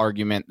of the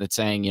argument that's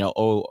saying,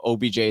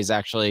 OBJ is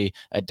actually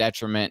a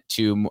detriment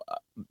to,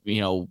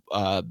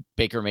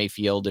 Baker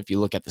Mayfield. If you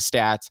look at the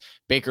stats,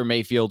 Baker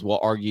Mayfield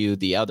will argue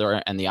the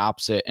other and the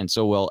opposite. And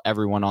so will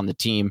everyone on the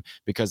team,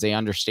 because they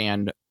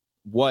understand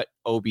what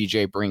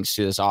OBJ brings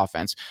to this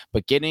offense.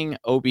 But getting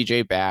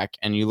OBJ back,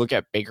 and you look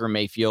at Baker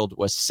Mayfield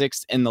was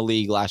 6th in the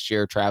league last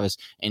year, Travis,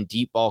 in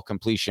deep ball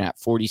completion at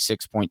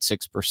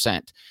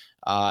 46.6%.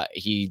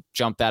 He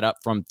jumped that up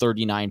from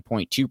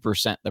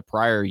 39.2% the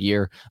prior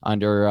year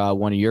under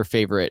one of your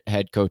favorite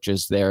head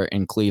coaches there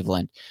in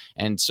Cleveland.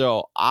 And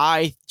so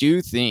I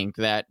do think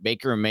that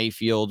Baker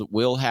Mayfield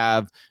will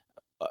have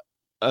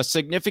a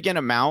significant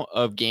amount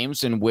of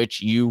games in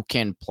which you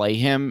can play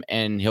him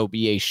and he'll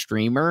be a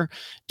streamer.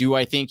 Do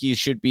I think he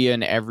should be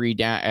an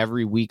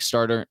every week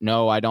starter?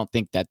 No, I don't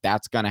think that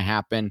that's going to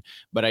happen,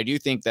 but I do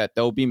think that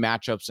there'll be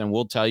matchups, and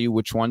we'll tell you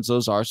which ones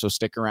those are. So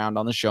stick around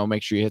on the show.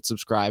 Make sure you hit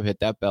subscribe,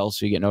 hit that bell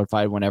so you get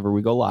notified whenever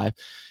we go live.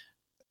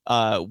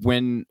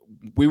 When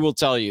we will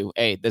tell you,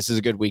 hey, this is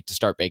a good week to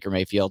start Baker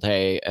Mayfield.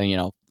 Hey,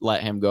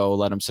 let him go,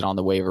 let him sit on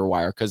the waiver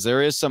wire, because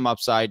there is some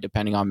upside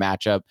depending on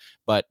matchup.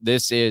 But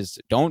this is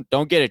don't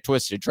get it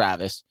twisted,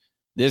 Travis.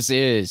 This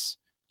is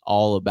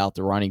all about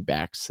the running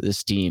backs,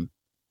 this team.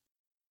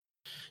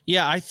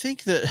 Yeah, I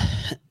think that,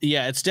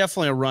 it's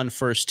definitely a run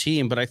first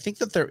team, but I think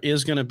that there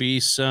is going to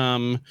be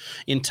some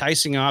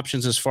enticing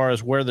options as far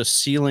as where the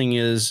ceiling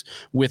is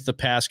with the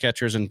pass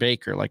catchers and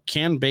Baker. Like,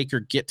 can Baker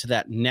get to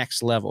that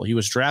next level? He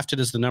was drafted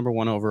as the number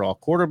 1 overall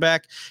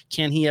quarterback.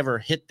 Can he ever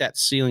hit that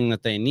ceiling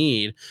that they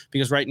need?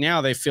 Because right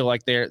now they feel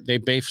like they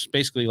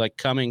basically like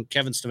Kevin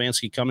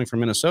Stefanski coming from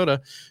Minnesota,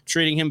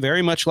 treating him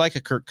very much like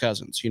a Kirk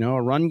Cousins, a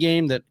run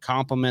game that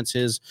complements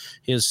his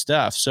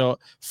stuff. So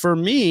for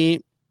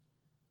me,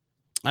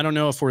 I don't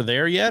know if we're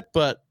there yet,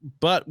 but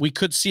we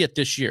could see it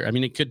this year. I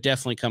mean, it could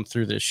definitely come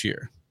through this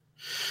year.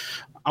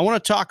 I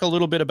want to talk a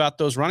little bit about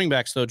those running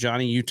backs, though,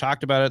 Johnny. You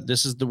talked about it.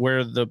 This is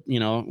where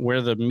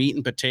the meat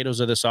and potatoes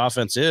of this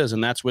offense is,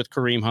 and that's with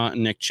Kareem Hunt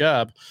and Nick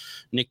Chubb.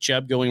 Nick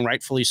Chubb going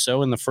rightfully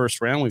so in the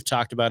first round. We've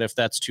talked about if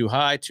that's too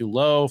high, too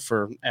low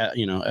for ad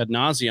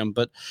nauseum.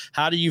 But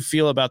how do you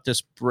feel about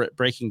this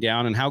breaking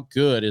down, and how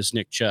good is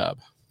Nick Chubb?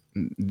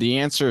 The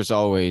answer is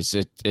always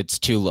it's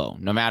too low,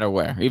 no matter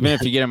where. Even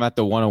if you get him at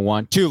the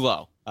 101, too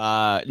low.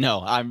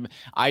 No,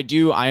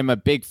 I'm a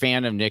big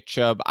fan of Nick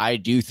Chubb. I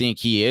do think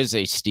he is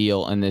a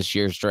steal in this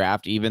year's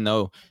draft, even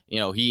though,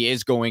 he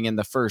is going in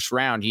the first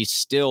round. He's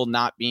still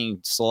not being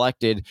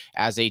selected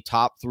as a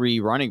top 3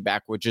 running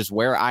back, which is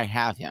where I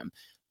have him.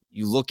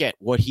 You look at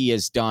what he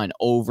has done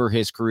over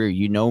his career.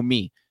 You know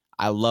me.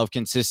 I love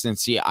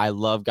consistency. I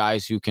love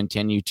guys who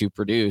continue to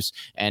produce,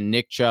 and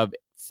Nick Chubb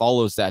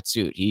follows that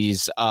suit.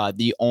 He's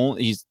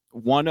he's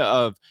one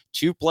of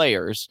 2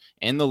 players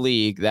in the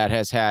league that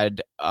has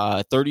had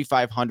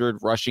 3,500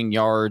 rushing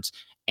yards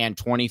and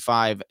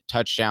 25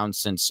 touchdowns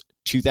since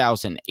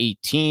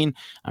 2018.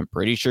 I'm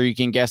pretty sure you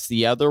can guess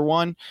the other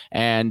one.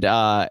 And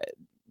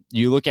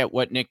you look at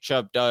what Nick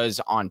Chubb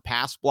does on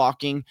pass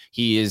blocking.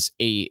 He is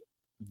a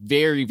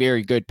very,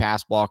 very good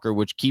pass blocker,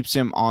 which keeps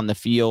him on the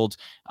field.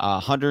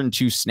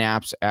 102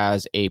 snaps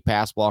as a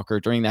pass blocker.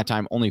 During that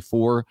time, only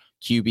 4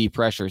 QB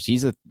pressures.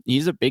 He's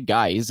a big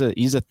guy. He's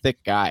a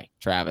thick guy,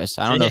 Travis.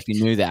 I don't know if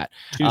you knew that.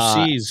 2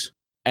 C's.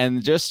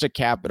 And just to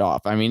cap it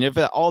off, I mean, if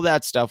all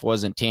that stuff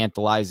wasn't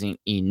tantalizing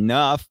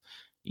enough,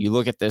 you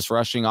look at this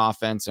rushing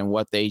offense and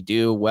what they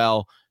do.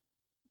 Well,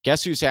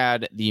 guess who's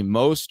had the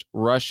most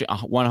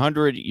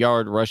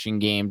 100-yard rushing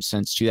games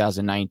since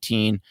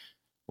 2019?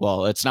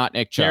 Well, it's not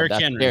Nick Chubb.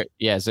 Derrick Henry.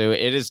 So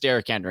it is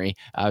Derrick Henry.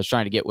 I was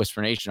trying to get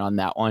Whisper Nation on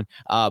that one.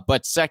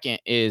 But second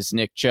is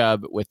Nick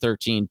Chubb with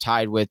 13,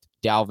 tied with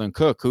Dalvin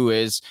Cook, who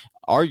is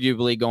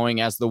arguably going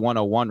as the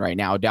 101 right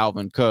now,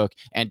 Dalvin Cook.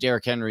 And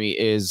Derrick Henry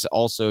is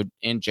also,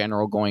 in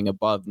general, going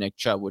above Nick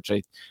Chubb, which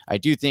I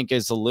do think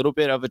is a little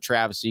bit of a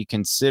travesty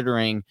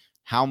considering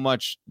how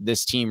much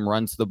this team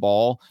runs the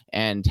ball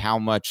and how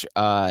much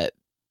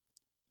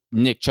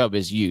Nick Chubb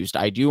is used.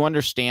 I do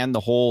understand the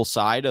whole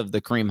side of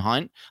the Kareem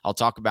Hunt. I'll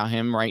talk about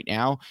him right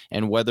now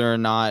and whether or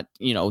not,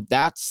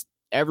 that's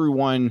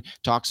everyone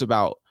talks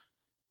about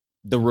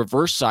the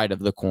reverse side of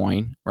the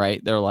coin,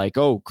 right? They're like,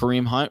 oh,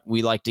 Kareem Hunt,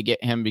 we like to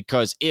get him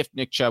because if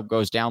Nick Chubb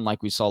goes down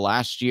like we saw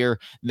last year,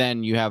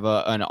 then you have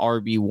an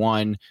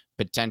RB1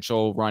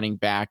 potential running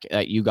back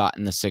that you got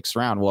in the 6th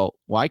round. Well,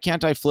 why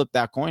can't I flip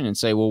that coin and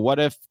say, well, what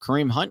if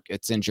Kareem Hunt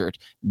gets injured?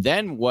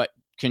 Then what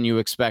can you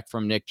expect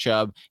from Nick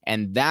Chubb?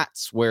 And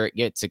that's where it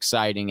gets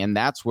exciting. And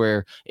that's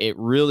where it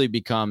really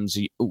becomes,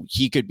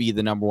 he could be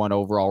the number 1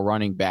 overall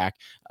running back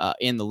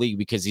in the league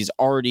because he's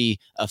already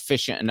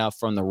efficient enough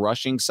from the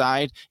rushing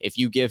side. If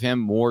you give him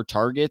more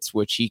targets,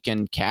 which he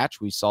can catch,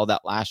 we saw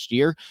that last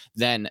year,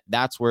 then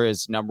that's where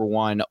his number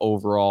 1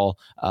 overall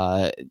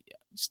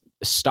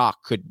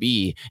stock could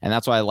be. And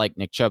that's why I like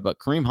Nick Chubb. But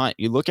Kareem Hunt,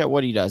 you look at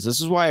what he does.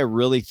 This is why I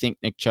really think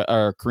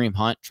Kareem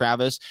Hunt,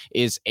 Travis,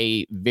 is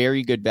a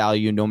very good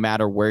value no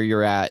matter where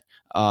you're at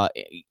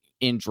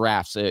in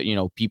drafts,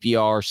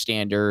 PPR,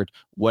 standard,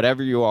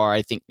 whatever you are.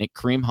 I think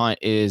Kareem Hunt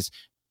is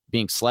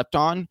being slept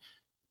on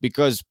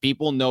because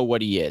people know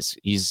what he is.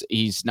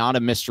 He's not a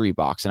mystery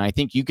box. And I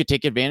think you could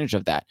take advantage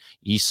of that.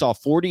 You saw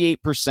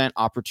 48%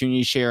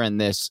 opportunity share in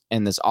this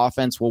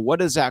offense. Well, what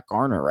does that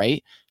garner,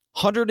 right?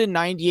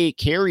 198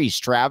 carries,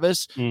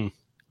 Travis,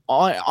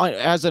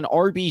 as an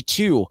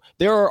RB2.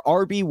 There are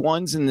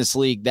RB1s in this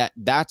league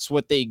that's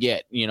what they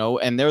get,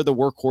 and they're the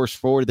workhorse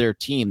for their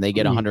team. They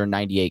get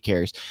 198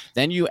 carries.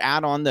 Then you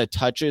add on the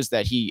touches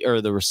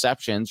the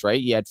receptions,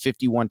 right? He had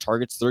 51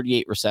 targets,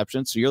 38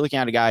 receptions. So you're looking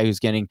at a guy who's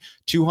getting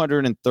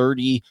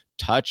 230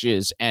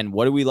 touches. And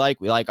what do we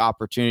like? We like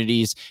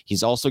opportunities.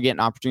 He's also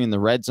getting opportunity in the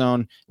red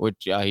zone,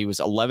 which he was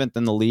 11th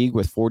in the league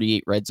with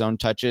 48 red zone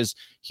touches.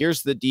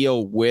 Here's the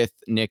deal with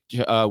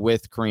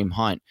Kareem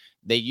Hunt.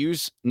 They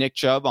use Nick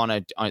Chubb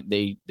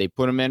they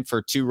put him in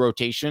for 2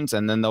 rotations,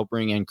 and then they'll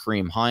bring in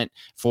Kareem Hunt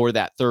for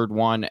that 3rd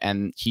one,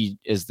 and he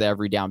is the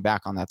every down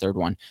back on that 3rd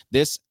one.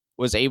 This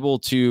was able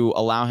to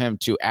allow him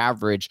to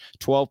average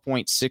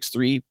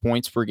 12.63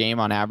 points per game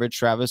on average,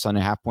 Travis, on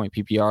a half-point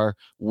PPR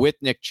with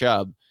Nick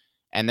Chubb.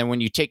 And then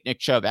when you take Nick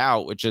Chubb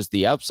out, which is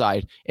the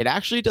upside, it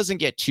actually doesn't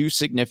get too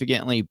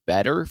significantly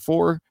better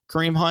for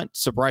Kareem Hunt,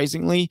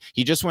 surprisingly.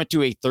 He just went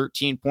to a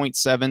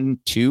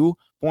 13.72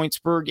 points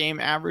per game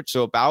average,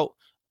 so about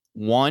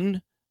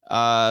 1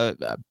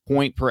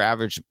 point per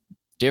average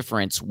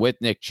difference with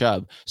Nick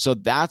Chubb. So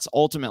that's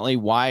ultimately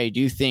why I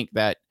do think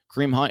that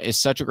Kareem Hunt is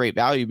such a great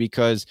value,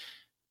 because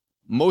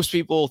most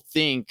people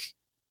think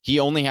he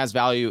only has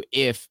value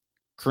if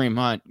Kareem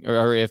Hunt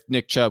or if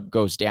Nick Chubb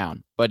goes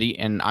down, but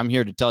I'm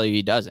here to tell you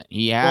he doesn't.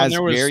 He has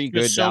very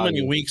good so value.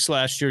 Many weeks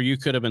last year you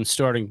could have been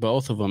starting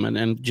both of them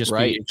and just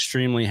be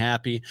extremely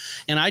happy.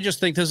 And I just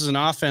think this is an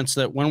offense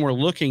that when we're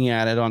looking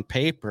at it on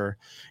paper,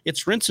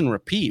 it's rinse and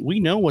repeat. We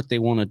know what they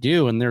want to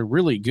do, and they're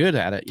really good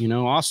at it.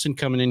 Austin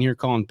coming in here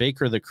calling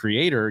Baker the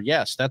creator.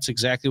 Yes, that's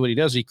exactly what he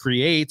does. He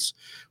creates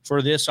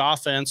for this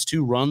offense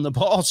to run the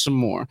ball some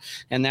more,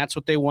 and that's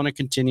what they want to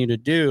continue to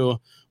do.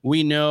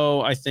 We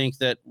know, I think,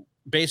 that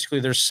basically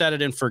they're set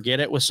it and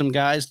forget it with some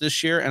guys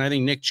this year. And I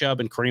think Nick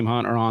Chubb and Kareem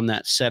Hunt are on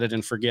that set it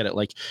and forget it.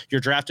 Like,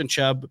 you're drafting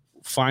Chubb,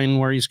 find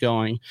where he's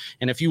going.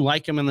 And if you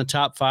like him in the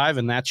top 5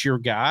 and that's your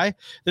guy,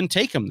 then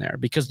take him there,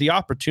 because the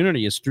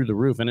opportunity is through the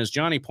roof. And as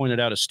Johnny pointed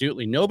out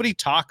astutely, nobody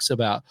talks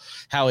about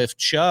how if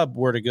Chubb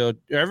were to go,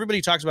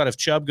 everybody talks about if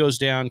Chubb goes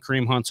down,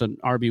 Kareem Hunt's an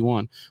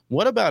RB1.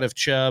 What about if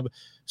Chubb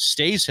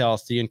stays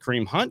healthy and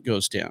Kareem Hunt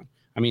goes down?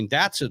 I mean,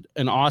 that's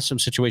an awesome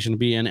situation to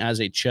be in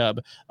as a Chubb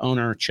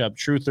owner, Chubb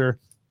truther.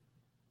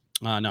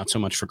 Not so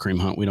much for Kareem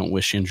Hunt. We don't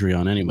wish injury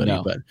on anybody.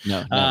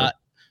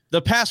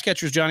 The pass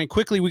catchers, Johnny,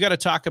 quickly, we got to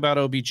talk about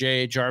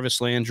OBJ,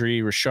 Jarvis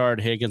Landry, Rashard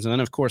Higgins, and then,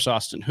 of course,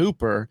 Austin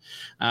Hooper.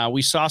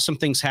 We saw some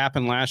things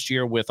happen last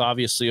year with,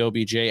 obviously,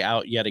 OBJ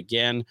out yet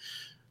again.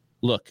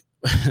 Look,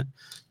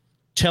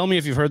 tell me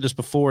if you've heard this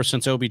before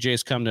since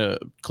OBJ's come to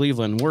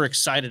Cleveland. We're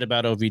excited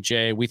about OBJ.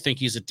 We think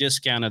he's a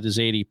discount of his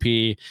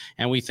ADP,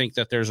 and we think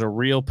that there's a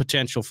real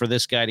potential for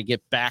this guy to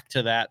get back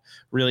to that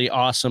really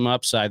awesome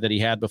upside that he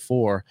had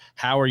before.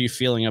 How are you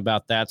feeling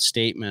about that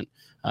statement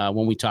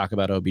when we talk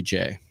about OBJ?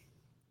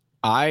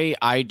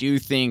 I do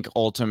think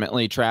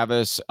ultimately,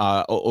 Travis,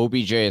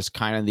 OBJ is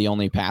kind of the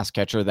only pass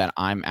catcher that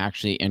I'm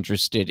actually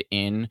interested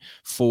in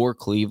for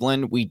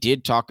Cleveland. We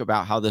did talk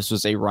about how this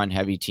was a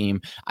run-heavy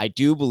team. I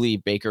do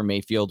believe Baker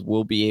Mayfield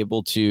will be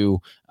able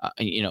to,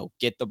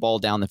 get the ball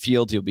down the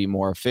field. He'll be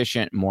more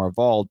efficient, more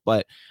evolved.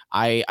 But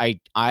I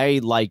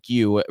like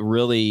you,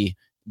 really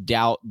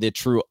doubt the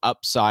true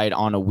upside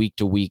on a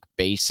week-to-week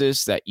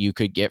basis that you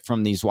could get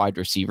from these wide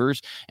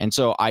receivers. And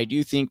so I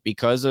do think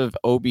because of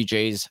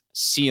OBJ's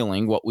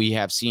ceiling, what we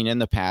have seen in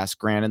the past,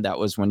 granted that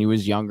was when he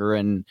was younger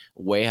and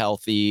way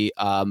healthy,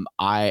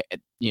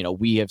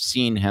 we have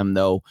seen him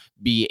though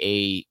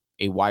be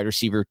a wide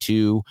receiver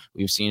 2.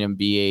 We've seen him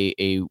be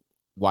a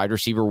wide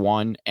receiver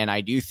 1. And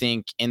I do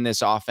think in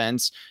this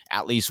offense,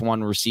 at least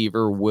one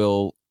receiver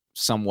will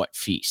somewhat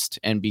feast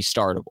and be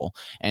startable.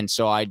 And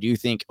so I do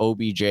think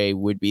OBJ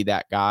would be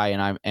that guy,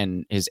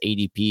 and his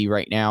ADP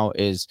right now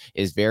is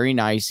very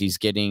nice. He's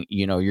getting,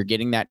 you're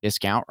getting that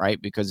discount, right?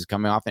 Because he's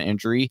coming off an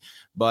injury,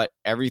 but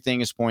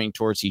everything is pointing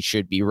towards he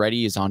should be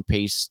ready. He's on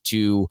pace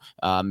to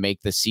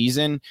make the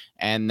season.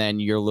 And then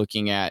you're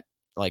looking at,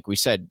 like we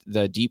said,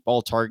 the deep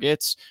ball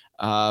targets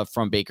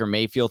from Baker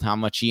Mayfield, how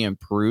much he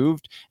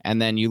improved. And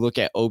then you look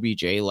at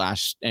OBJ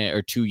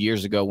 2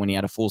 years ago when he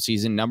had a full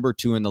season, number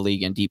 2 in the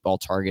league in deep ball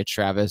targets,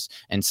 Travis,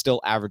 and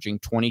still averaging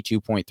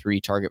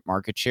 22.3 target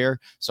market share.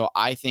 So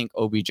I think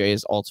OBJ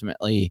is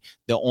ultimately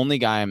the only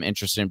guy I'm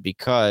interested in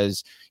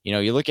because,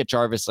 you look at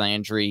Jarvis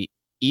Landry,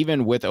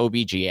 even with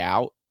OBJ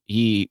out,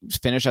 he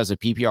finished as a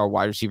PPR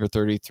wide receiver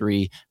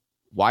 33,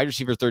 wide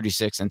receiver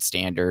 36 in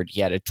standard.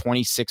 He had a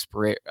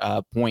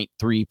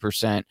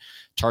 26.3%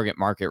 target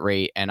market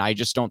rate, and I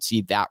just don't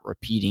see that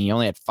repeating. He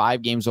only had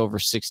 5 games over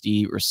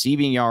 60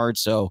 receiving yards,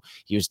 so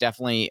he was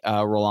definitely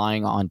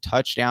relying on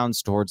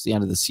touchdowns towards the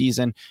end of the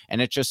season,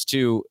 and it's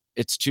too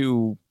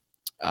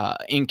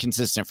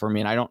inconsistent for me,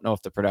 and I don't know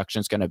if the production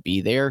is going to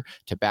be there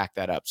to back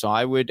that up. So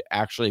I would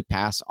actually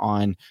pass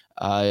on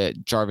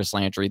Jarvis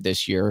Landry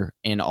this year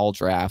in all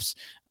drafts.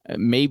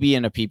 Maybe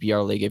in a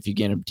PPR league if you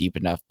get him deep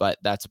enough, but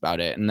that's about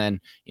it. And then,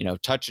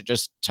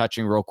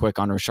 touching real quick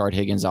on Rashard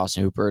Higgins,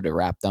 Austin Hooper to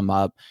wrap them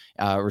up.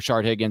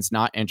 Rashard Higgins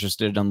not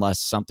interested unless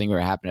something were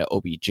to happen to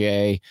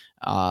OBJ.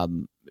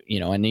 And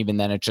even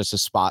then it's just a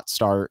spot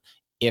start,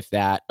 if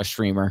that, a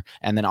streamer.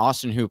 And then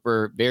Austin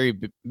Hooper, very,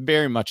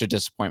 very much a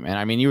disappointment.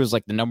 I mean, he was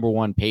like the number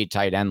 1 paid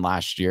tight end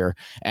last year,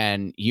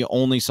 and he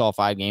only saw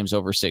 5 games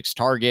over 6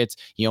 targets.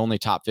 He only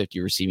topped 50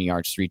 receiving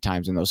yards 3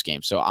 times in those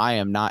games. So I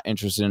am not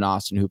interested in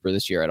Austin Hooper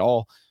this year at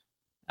all.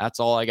 That's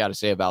all I got to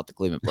say about the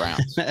Cleveland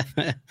Browns.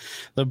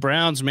 The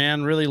Browns,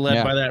 man, really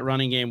led by that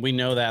running game. We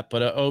know that,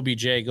 but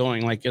OBJ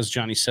going, like as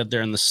Johnny said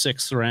there, in the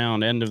 6th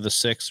round, end of the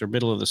 6th or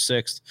middle of the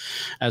 6th,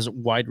 as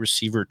wide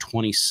receiver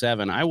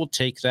 27. I will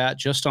take that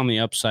just on the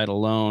upside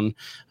alone.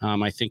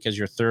 I think as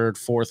your 3rd,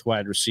 4th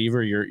wide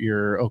receiver,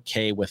 you're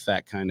okay with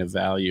that kind of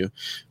value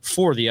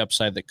for the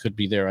upside that could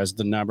be there as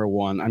the number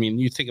 1. I mean,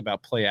 you think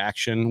about play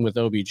action with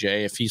OBJ,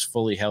 if he's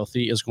fully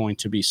healthy, is going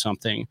to be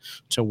something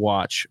to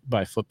watch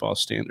by football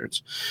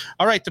standards.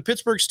 All right, the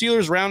Pittsburgh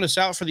Steelers round us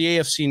out for the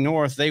AFC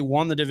North. They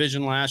won the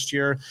division last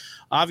year.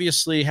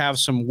 Obviously have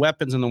some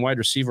weapons in the wide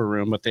receiver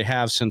room, but they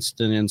have since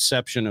the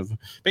inception of,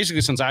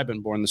 basically since I've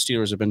been born, the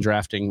Steelers have been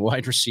drafting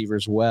wide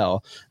receivers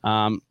well.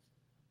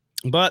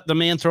 But the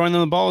man throwing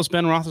them the ball is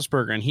Ben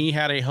Roethlisberger, and he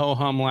had a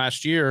ho-hum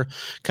last year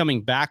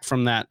coming back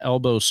from that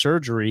elbow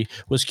surgery,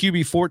 was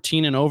QB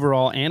 14 in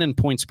overall and in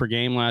points per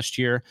game last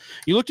year.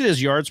 You looked at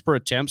his yards per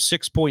attempt,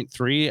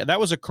 6.3. That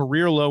was a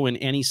career low in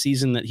any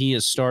season that he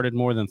has started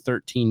more than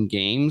 13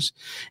 games.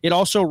 It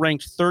also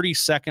ranked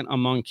 32nd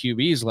among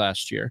QBs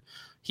last year.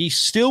 He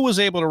still was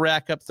able to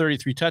rack up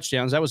 33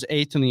 touchdowns. That was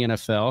 8th in the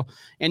NFL.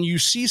 And you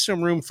see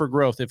some room for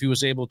growth if he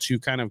was able to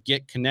kind of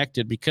get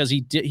connected, because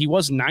he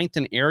was 9th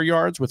in air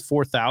yards with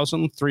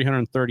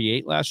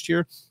 4,338 last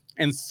year,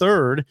 and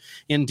 3rd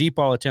in deep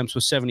ball attempts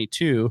with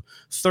 72,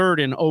 3rd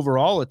in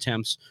overall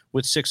attempts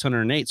with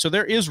 608. So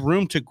there is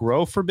room to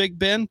grow for Big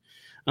Ben.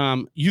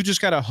 You just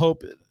got to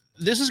hope.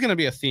 This is going to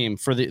be a theme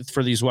for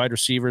these wide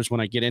receivers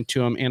when I get into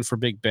them, and for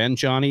Big Ben,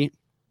 Johnny.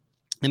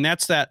 And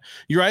that's that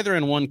you're either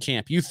in one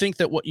camp. You think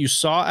that what you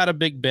saw out of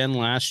Big Ben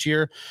last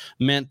year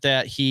meant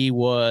that he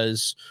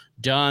was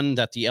done,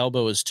 that the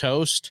elbow is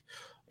toast,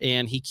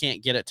 and he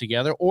can't get it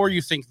together, or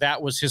you think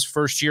that was his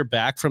first year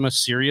back from a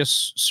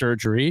serious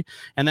surgery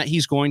and that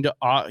he's going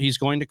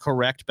to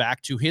correct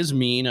back to his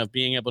mean of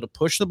being able to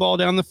push the ball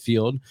down the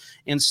field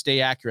and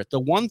stay accurate. The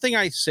one thing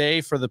I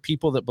say for the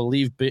people that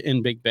believe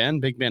in Big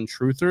Ben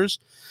truthers,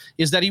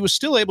 is that he was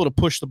still able to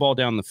push the ball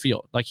down the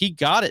field. Like, he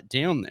got it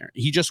down there.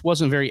 He just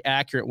wasn't very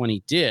accurate when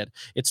he did.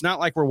 It's not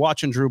like we're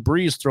watching Drew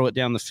Brees throw it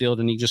down the field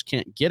and he just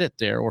can't get it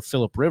there, or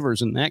Phillip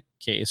Rivers in that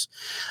case.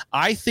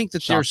 I think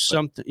that there's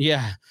something,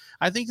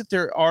 think that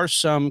there are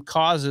some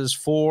causes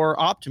for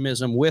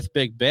optimism with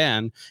Big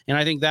Ben, and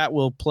I think that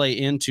will play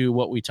into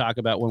what we talk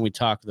about when we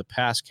talk the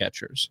pass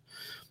catchers.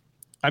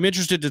 I'm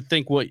interested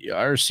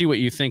to see what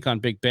you think on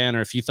Big Ben,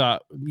 or if you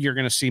thought you're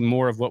going to see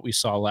more of what we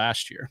saw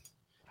last year.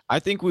 I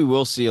think we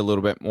will see a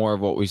little bit more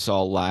of what we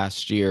saw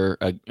last year.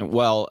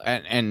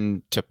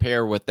 And to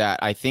pair with that,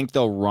 I think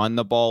they'll run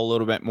the ball a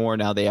little bit more.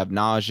 Now they have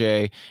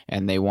Najee,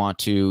 and they want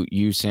to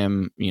use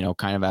him,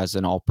 kind of as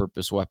an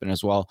all-purpose weapon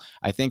as well.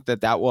 I think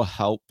that will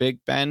help Big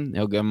Ben.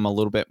 They'll give him a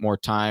little bit more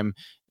time.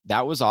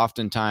 That was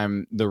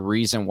oftentimes the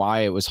reason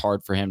why it was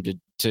hard for him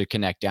to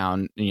connect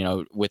down,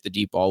 with the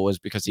deep ball, was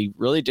because he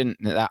really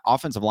that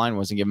offensive line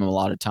wasn't giving him a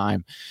lot of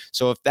time.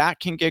 So if that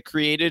can get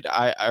created,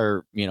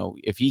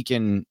 if he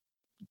can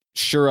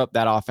shore up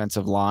that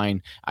offensive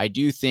line, I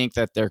do think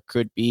that there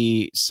could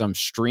be some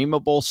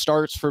streamable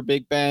starts for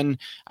Big Ben.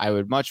 I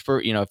would much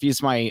prefer, if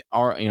he's my,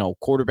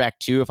 quarterback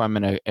 2, if I'm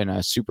in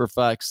a super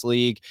flex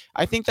league,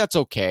 I think that's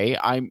okay.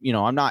 I'm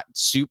not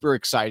super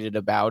excited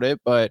about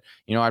it, but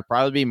I'd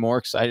probably be more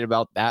excited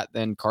about that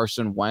than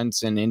Carson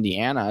Wentz in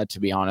Indiana, to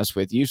be honest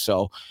with you.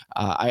 So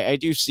I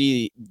do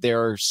see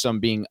there's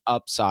some being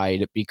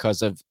upside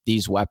because of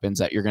these weapons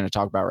that you're going to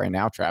talk about right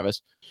now,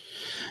 Travis.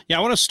 Yeah,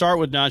 I want to start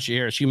with Najee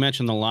Harris. You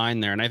mentioned the line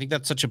there, and I think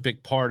that's such a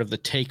big part of the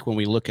take when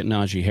we look at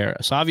Najee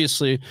Harris.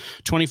 Obviously,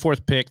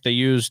 24th pick, they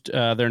used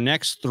their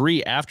next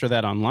 3 after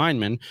that on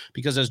linemen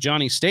because, as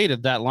Johnny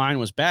stated, that line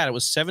was bad. It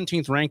was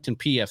 17th ranked in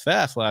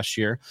PFF last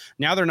year.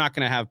 Now they're not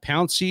going to have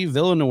Pouncey,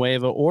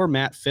 Villanueva, or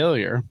Matt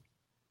Failure.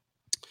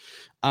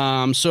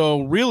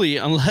 So really,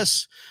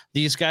 unless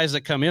these guys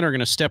that come in are going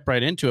to step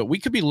right into it, we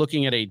could be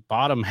looking at a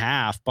bottom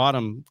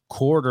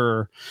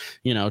quarter,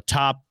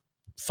 top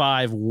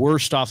 5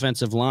 worst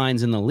offensive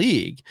lines in the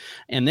league.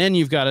 And then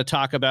you've got to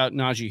talk about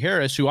Najee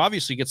Harris, who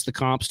obviously gets the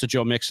comps to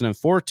Joe Mixon and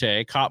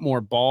Forte, caught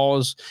more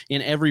balls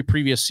in every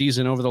previous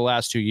season over the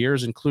last 2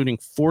 years, including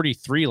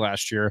 43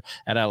 last year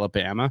at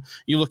Alabama.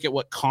 You look at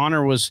what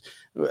Connor was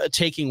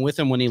taking with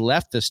him when he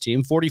left this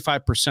team,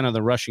 45% of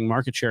the rushing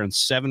market share and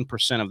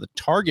 7% of the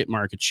target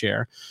market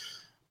share.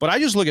 But I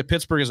just look at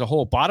Pittsburgh as a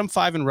whole. Bottom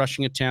 5 in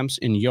rushing attempts,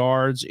 in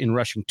yards, in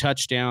rushing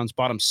touchdowns.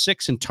 Bottom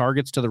 6 in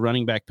targets to the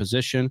running back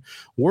position.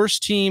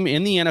 Worst team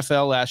in the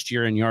NFL last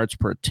year in yards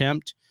per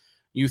attempt.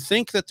 You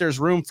think that there's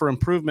room for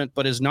improvement,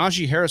 but is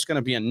Najee Harris going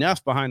to be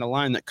enough behind a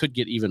line that could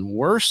get even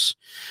worse?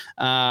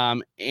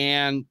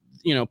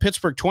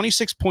 Pittsburgh,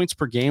 26 points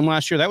per game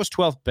last year. That was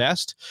 12th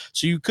best.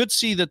 So you could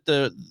see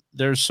that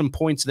there's some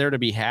points there to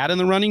be had in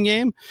the running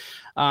game.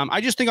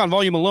 I just think on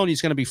volume alone,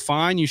 he's going to be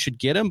fine. You should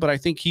get him, but I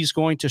think he's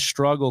going to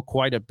struggle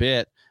quite a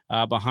bit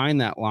behind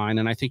that line.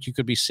 And I think you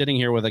could be sitting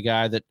here with a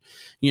guy that,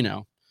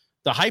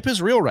 the hype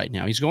is real right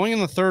now. He's going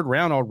in the 3rd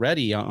round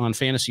already on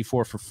Fantasy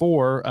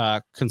 4for4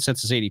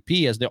 consensus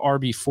ADP as the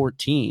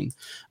RB14.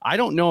 I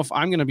don't know if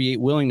I'm going to be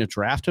willing to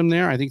draft him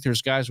there. I think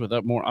there's guys with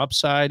more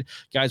upside,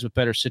 guys with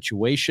better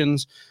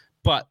situations.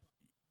 But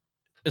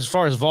as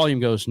far as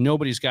volume goes,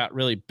 nobody's got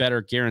really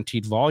better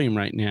guaranteed volume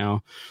right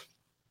now,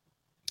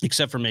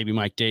 except for maybe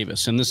Mike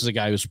Davis. And this is a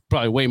guy who's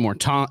probably way more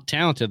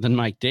talented than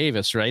Mike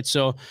Davis, right?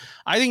 So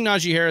I think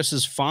Najee Harris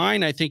is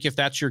fine. I think if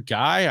that's your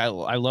guy, I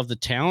love the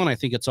talent. I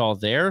think it's all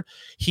there.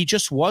 He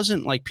just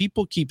wasn't, like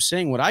people keep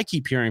saying, what I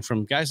keep hearing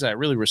from guys that I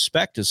really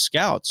respect as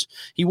scouts,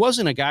 he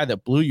wasn't a guy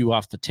that blew you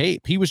off the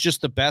tape. He was just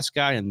the best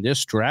guy in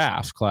this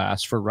draft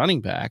class for running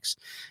backs.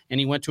 And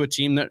he went to a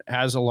team that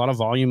has a lot of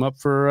volume up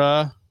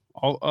for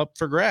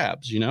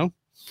grabs,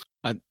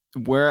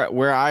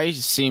 Where I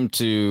seem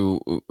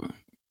to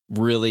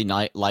really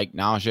like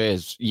Najee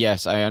is,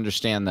 yes, I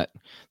understand that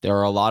there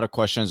are a lot of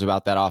questions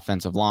about that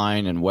offensive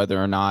line and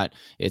whether or not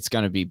it's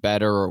going to be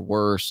better or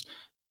worse.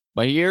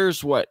 But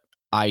here's what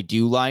I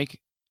do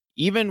like.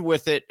 Even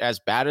with it as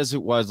bad as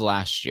it was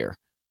last year,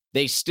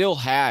 they still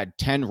had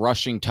 10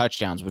 rushing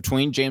touchdowns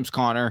between James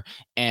Conner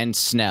and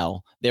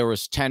Snell. There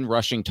was 10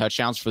 rushing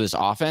touchdowns for this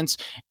offense.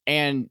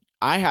 And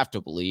I have to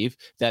believe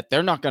that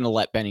they're not going to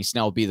let Benny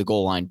Snell be the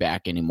goal line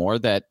back anymore,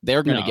 that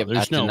they're going to give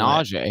that to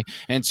Najee.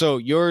 And so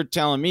you're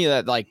telling me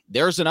that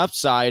there's an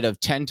upside of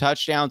 10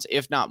 touchdowns,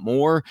 if not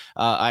more.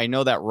 I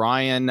know that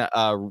Ryan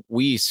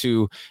Weiss,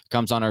 who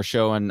comes on our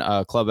show in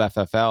Club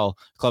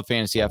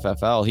Fantasy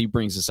FFL, he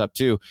brings this up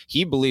too.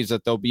 He believes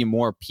that there'll be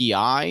more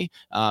PI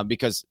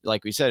because,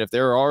 like we said, if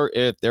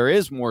there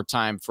is more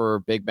time for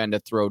Big Ben to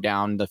throw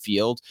down the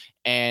field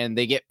and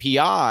they get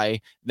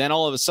PI, then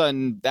all of a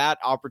sudden that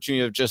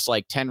opportunity of just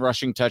 10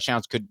 rushing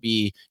touchdowns could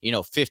be,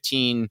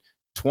 15,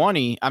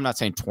 20. I'm not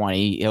saying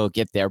 20, he'll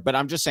get there, but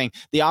I'm just saying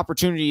the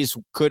opportunities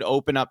could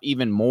open up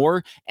even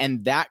more.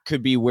 And that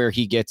could be where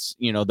he gets,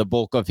 the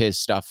bulk of his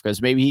stuff,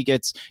 because maybe he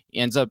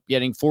ends up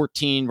getting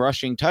 14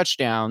 rushing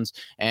touchdowns.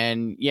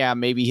 And yeah,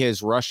 maybe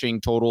his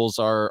rushing totals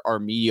are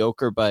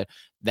mediocre, but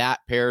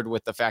that paired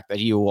with the fact that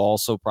he will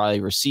also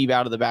probably receive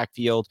out of the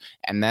backfield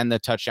and then the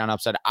touchdown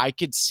upside, I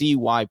could see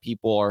why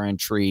people are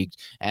intrigued.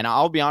 And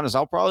I'll be honest,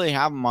 I'll probably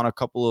have him on a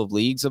couple of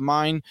leagues of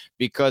mine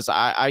because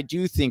I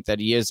do think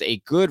that he is a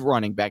good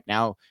running back.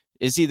 Now,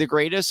 Is he the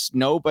greatest?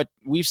 No, but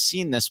we've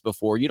seen this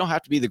before. You don't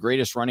have to be the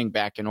greatest running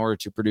back in order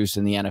to produce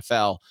in the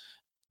NFL.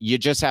 You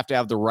just have to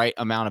have the right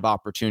amount of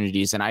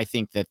opportunities. And I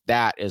think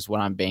that is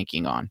what I'm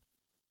banking on.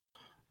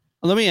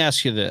 Let me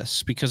ask you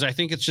this, because I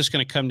think it's just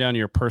going to come down to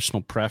your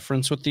personal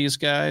preference with these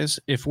guys.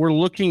 If we're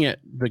looking at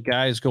the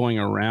guys going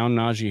around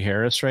Najee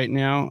Harris right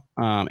now,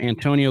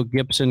 Antonio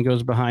Gibson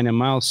goes behind him,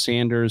 Miles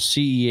Sanders,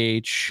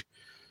 CEH,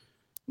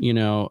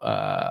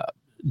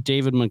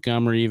 David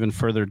Montgomery even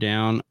further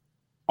down.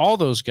 All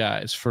those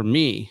guys, for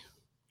me,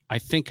 I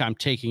think I'm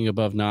taking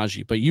above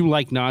Najee. But you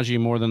like Najee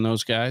more than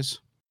those guys?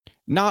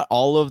 Not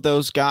all of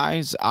those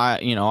guys. I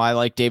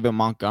like David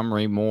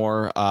Montgomery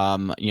more. I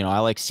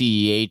like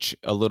CEH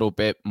a little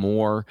bit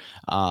more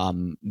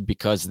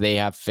because they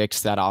have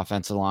fixed that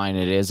offensive line.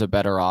 It is a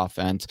better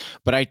offense.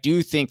 But I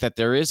do think that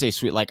there is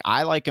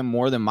I like him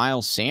more than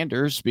Miles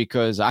Sanders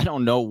because I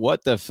don't know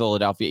what the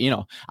Philadelphia,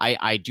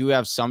 I do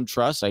have some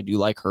trust. I do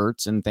like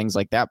Hurts and things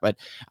like that. But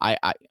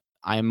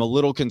I'm a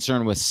little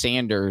concerned with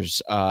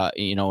Sanders,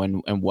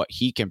 and what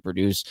he can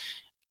produce,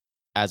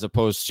 as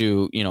opposed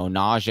to,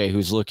 Najee,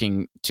 who's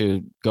looking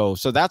to go.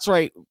 So that's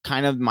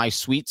kind of my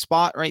sweet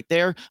spot right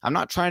there. I'm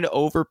not trying to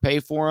overpay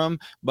for him,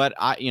 but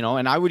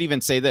and I would even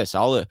say this,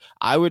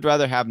 I would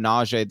rather have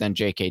Najee than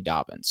J.K.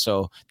 Dobbins.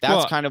 So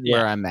that's kind of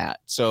where I'm at.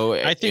 So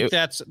I think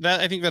that's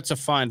a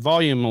fine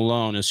volume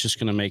alone is just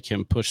going to make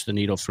him push the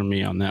needle for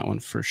me on that one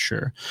for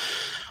sure.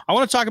 I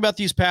want to talk about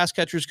these pass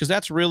catchers because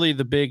that's really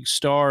the big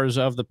stars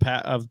of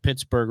of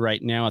Pittsburgh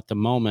right now at the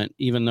moment.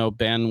 Even though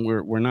Ben,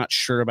 we're not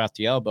sure about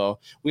the elbow.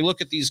 We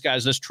look at these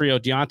guys, this trio: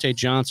 Deontay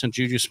Johnson,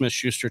 Juju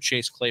Smith-Schuster,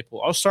 Chase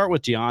Claypool. I'll start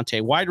with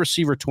Deontay, wide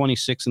receiver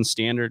 26 in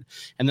standard,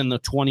 and then the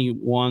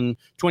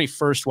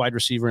 21st wide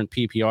receiver in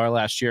PPR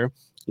last year.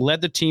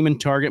 Led the team in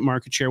target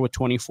market share with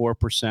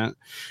 24%.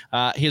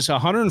 His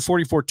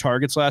 144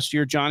 targets last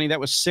year, Johnny, that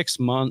was sixth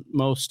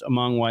most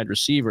among wide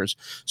receivers.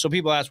 So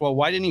people ask, well,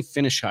 why didn't he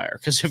finish higher?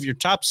 Because if you're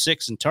top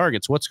 6 in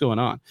targets, what's going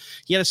on?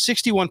 He had a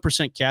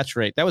 61% catch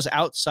rate. That was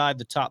outside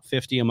the top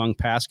 50 among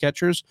pass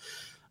catchers.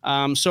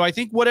 So I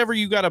think whatever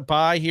you got to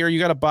buy here, you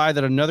got to buy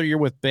that another year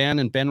with Ben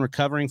and Ben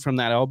recovering from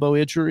that elbow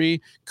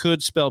injury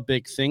could spell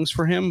big things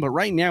for him. But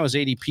right now his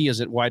ADP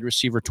is at wide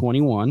receiver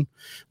 21,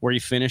 where he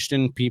finished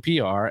in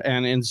PPR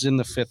and is in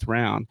the 5th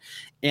round.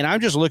 And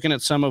I'm just looking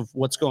at some of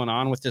what's going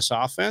on with this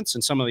offense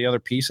and some of the other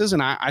pieces,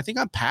 and I think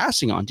I'm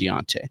passing on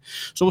Deontay.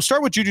 So we'll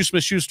start with Juju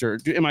Smith-Schuster.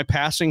 Am I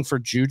passing for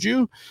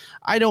Juju?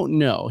 I don't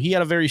know. He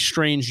had a very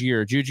strange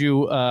year.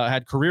 Juju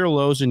had career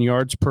lows in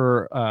yards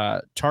per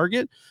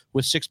target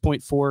with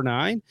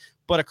 6.49,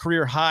 but a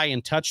career high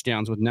in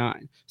touchdowns with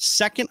 9.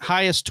 Second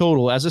highest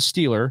total as a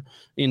Steeler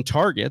in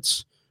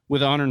targets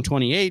with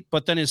 128,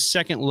 but then his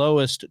second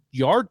lowest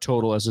yard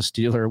total as a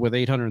Steeler with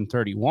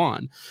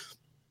 831.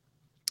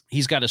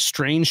 He's got a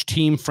strange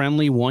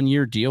team-friendly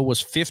one-year deal,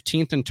 was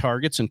 15th in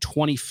targets and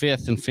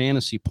 25th in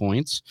fantasy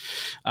points,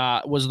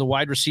 was the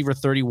wide receiver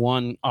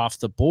 31 off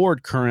the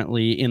board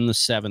currently in the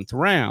 7th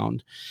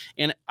round.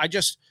 And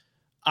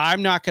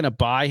I'm not going to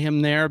buy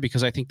him there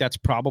because I think that's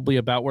probably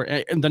about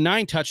where – and the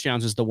 9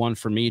 touchdowns is the one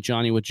for me,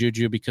 Johnny, with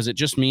Juju, because it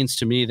just means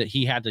to me that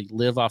he had to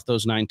live off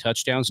those 9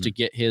 touchdowns to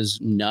get his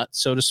nut,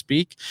 so to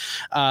speak.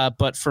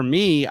 But for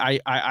me,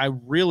 I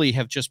really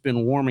have just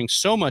been warming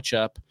so much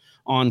up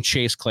on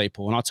Chase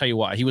Claypool, and I'll tell you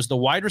why. He was the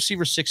wide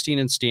receiver 16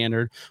 in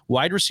standard,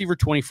 wide receiver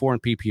 24 in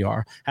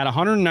PPR, had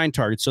 109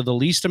 targets, so the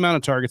least amount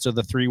of targets of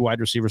the 3 wide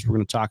receivers we're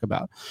going to talk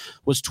about.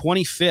 Was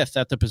 25th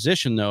at the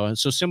position, though, and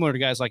so similar to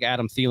guys like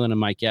Adam Thielen and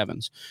Mike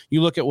Evans.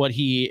 You look at what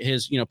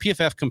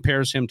PFF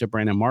compares him to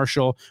Brandon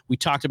Marshall. We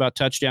talked about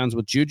touchdowns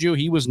with Juju.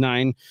 He was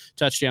 9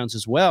 touchdowns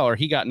as well, or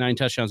he got 9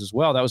 touchdowns as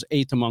well. That was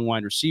 8th among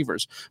wide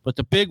receivers. But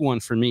the big one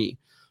for me,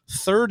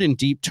 3rd in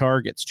deep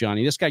targets,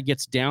 Johnny. This guy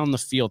gets down the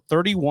field,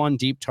 31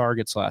 deep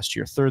targets last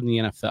year, 3rd in the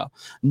NFL.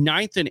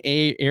 9th in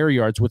air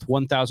yards with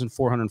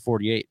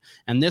 1,448.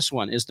 And this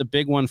one is the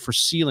big one for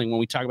ceiling when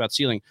we talk about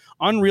ceiling.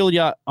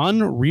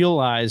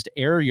 Unrealized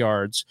air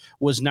yards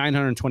was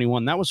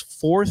 921. That was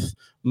 4th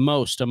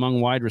most among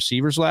wide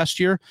receivers last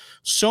year.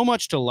 So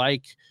much to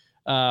like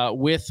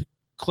with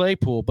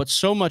Claypool, but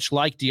so much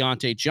like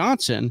Deontay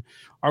Johnson.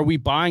 Are we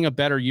buying a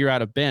better year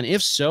out of Ben?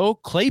 If so,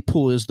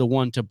 Claypool is the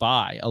one to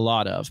buy a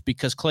lot of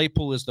because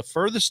Claypool is the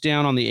furthest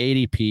down on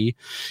the ADP.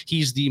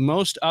 He's the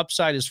most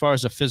upside as far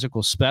as a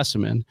physical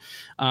specimen.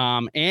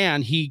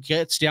 And he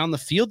gets down the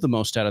field the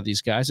most out of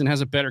these guys and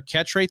has a better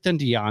catch rate than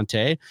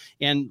Deontay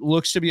and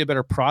looks to be a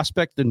better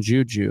prospect than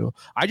Juju.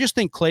 I just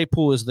think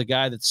Claypool is the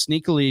guy that's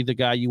sneakily the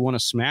guy you want to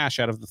smash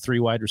out of the 3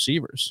 wide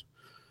receivers.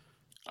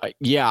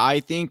 Yeah,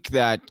 I think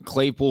that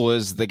Claypool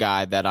is the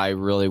guy that I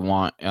really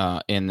want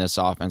in this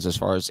offense as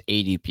far as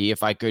ADP.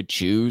 If I could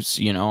choose,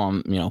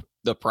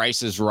 the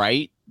price is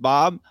right,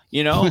 Bob.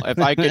 If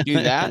I could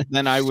do that,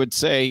 then I would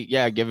say,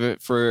 yeah, give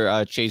it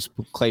for Chase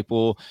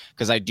Claypool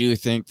because I do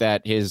think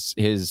that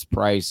his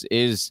price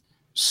is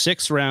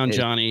 6th round,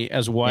 Johnny,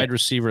 as wide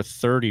receiver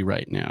 30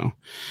 right now.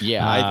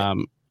 Yeah.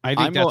 I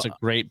think that's a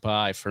great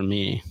buy for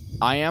me.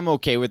 I am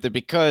okay with it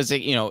because,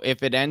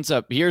 if it ends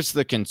up, here's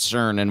the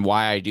concern and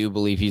why I do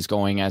believe he's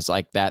going as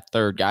like that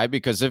third guy,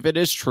 because if it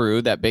is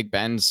true that Big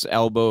Ben's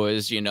elbow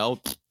is,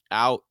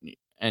 out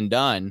and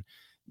done,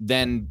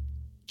 then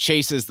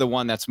Chase is the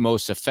one that's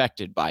most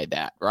affected by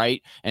that,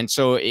 right? And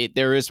so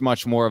there is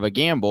much more of a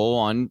gamble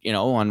on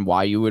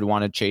why you would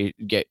want to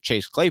get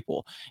Chase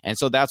Claypool. And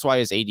so that's why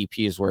his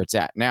ADP is where it's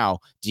at. Now,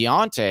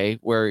 Deontay,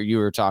 where you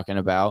were talking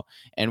about,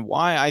 and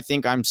why I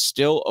think I'm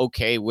still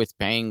okay with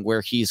paying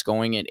where he's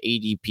going at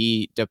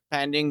ADP,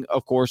 depending,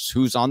 of course,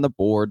 who's on the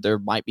board. There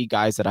might be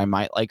guys that I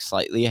might like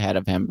slightly ahead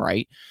of him,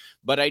 right?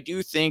 But I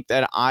do think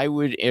that I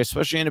would,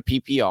 especially in a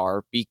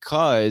PPR,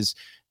 because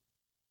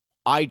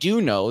I do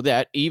know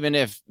that even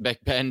if Big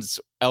Ben's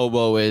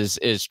elbow is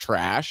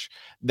trash,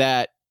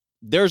 that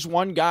there's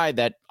one guy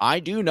that I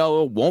do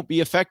know won't be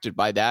affected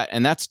by that,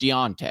 and that's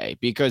Deontay,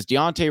 because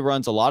Deontay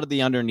runs a lot of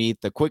the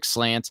underneath, the quick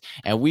slants,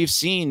 and we've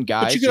seen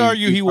guys. But you could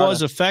argue he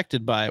was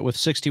affected by it with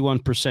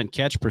 61%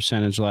 catch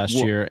percentage last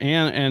year,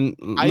 and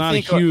not a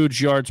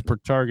huge yards per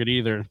target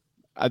either.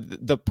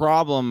 The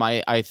problem,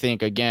 I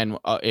think, again,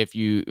 if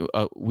you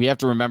we have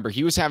to remember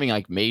he was having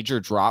like major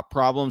drop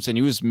problems, and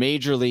he was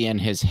majorly in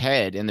his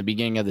head in the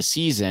beginning of the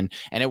season,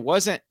 and it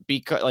wasn't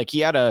because he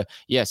had a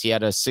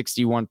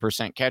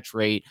 61% catch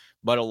rate,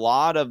 but a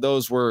lot of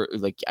those were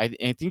like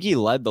I think he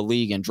led the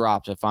league in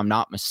drops, if I'm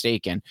not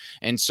mistaken.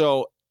 And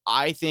so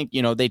I think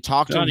they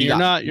talked to him.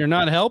 You're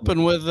not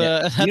helping with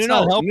that's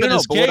not helping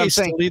his case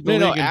to lead the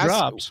league in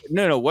drops.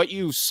 No. What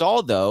you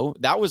saw though,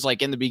 that was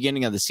like in the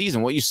beginning of the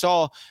season. What you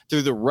saw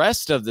through the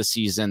rest of the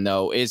season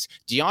though is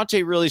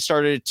Deontay really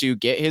started to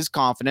get his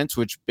confidence,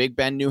 which Big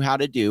Ben knew how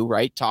to do.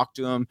 Right, talk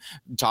to him,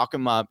 talk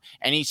him up,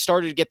 and he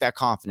started to get that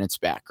confidence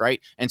back. Right,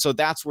 and so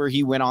that's where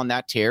he went on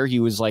that tear. He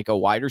was like a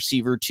wide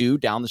receiver 2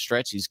 down the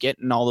stretch. He's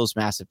getting all those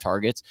massive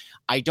targets.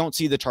 I don't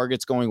see the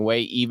targets going away,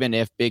 even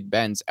if Big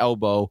Ben's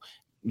elbow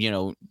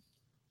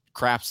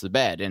craps the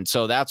bed. And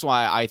so that's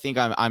why I think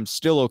I'm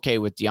still okay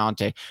with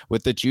Deontay.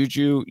 With the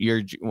Juju,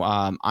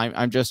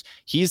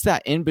 he's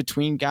that in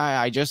between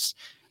guy.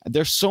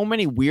 There's so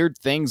many weird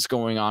things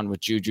going on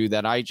with Juju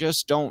that I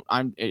just don't.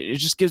 It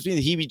just gives me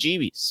the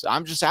heebie-jeebies.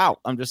 I'm just out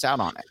on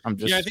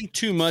it. I think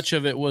too much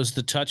of it was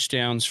the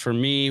touchdowns for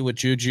me with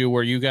Juju,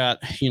 where you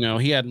got, he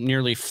had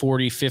nearly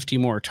 40, 50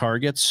 more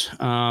targets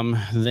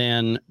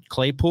than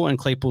Claypool, and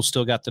Claypool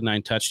still got the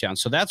 9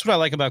 touchdowns. So that's what I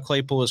like about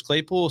Claypool is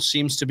Claypool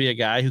seems to be a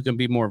guy who can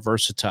be more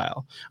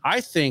versatile.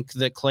 I think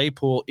that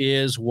Claypool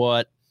is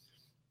what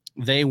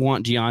they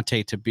want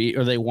Deontay to be,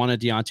 or they wanted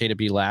Deontay to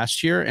be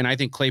last year. And I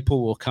think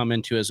Claypool will come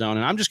into his own.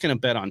 And I'm just going to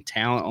bet on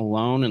talent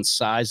alone and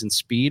size and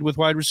speed with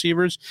wide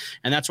receivers.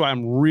 And that's why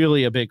I'm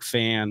really a big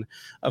fan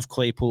of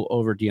Claypool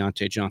over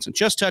Deontay Johnson.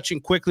 Just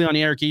touching quickly on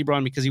Eric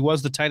Ebron, because he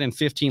was the tight end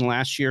 15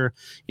 last year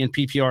in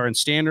PPR and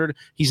standard.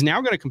 He's now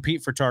going to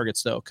compete for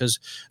targets, though, because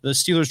the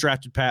Steelers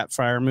drafted Pat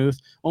Freiermuth.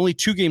 Only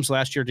 2 games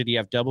last year did he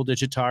have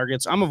double-digit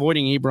targets. I'm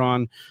avoiding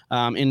Ebron,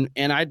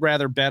 and I'd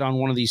rather bet on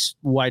one of these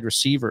wide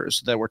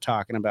receivers that we're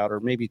talking about, or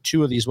maybe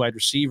 2 of these wide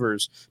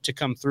receivers to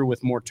come through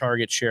with more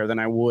target share than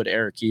I would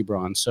Eric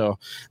Ebron. So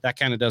that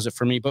kind of does it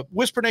for me. But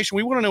Whisper Nation,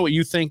 we want to know what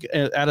you think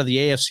out of the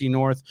AFC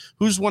North.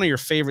 Who's one of your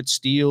favorite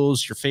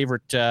steals, your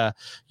favorite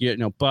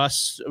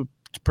busts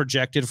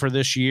projected for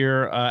this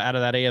year out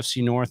of that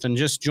AFC North? And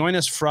just join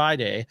us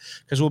Friday,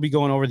 because we'll be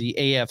going over the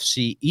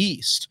AFC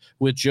East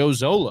with Joe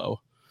Zolo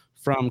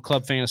from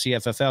Club Fantasy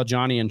FFL.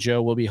 Johnny and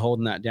Joe will be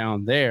holding that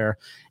down there.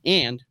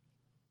 And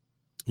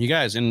you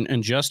guys,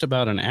 in just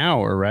about an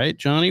hour, right,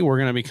 Johnny? We're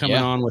going to be coming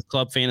on with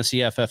Club Fantasy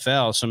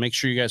FFL, so make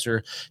sure you guys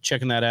are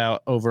checking that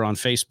out over on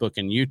Facebook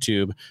and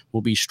YouTube.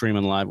 We'll be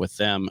streaming live with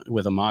them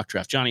with a mock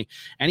draft. Johnny,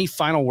 any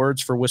final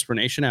words for Whisper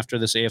Nation after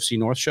this AFC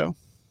North show?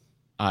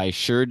 I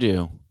sure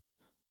do.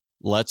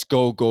 Let's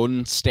go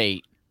Golden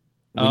State.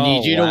 We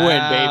need you to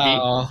win,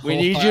 baby. We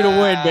need you to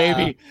win,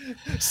 baby.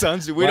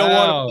 Sons, we don't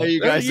want to play you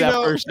guys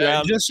first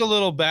round. Just a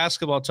little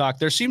basketball talk.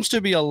 There seems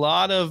to be a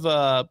lot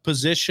of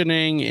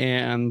positioning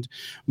and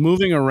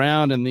moving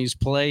around in these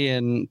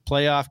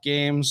playoff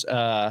games.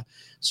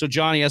 So,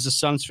 Johnny, as a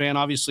Suns fan,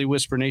 obviously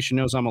Whisper Nation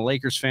knows I'm a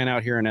Lakers fan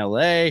out here in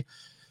LA.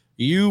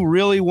 You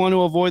really want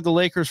to avoid the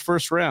Lakers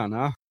first round,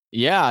 huh?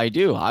 Yeah, I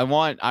do. I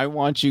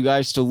want you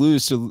guys to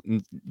lose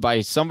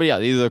by somebody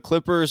else, either the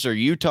Clippers or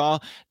Utah.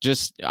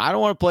 I don't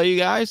want to play you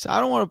guys.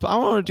 I want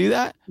to do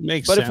that.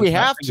 Makes but sense. If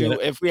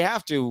we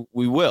have to,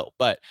 we will.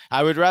 But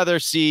I would rather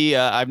see.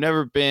 I've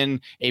never been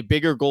a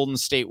bigger Golden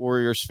State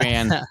Warriors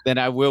fan than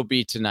I will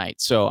be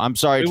tonight. So I'm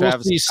sorry,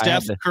 Travis. We will see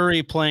Steph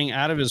Curry playing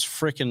out of his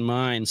freaking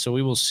mind. So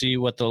we will see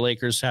what the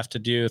Lakers have to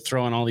do,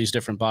 throwing all these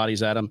different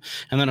bodies at him,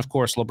 and then of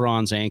course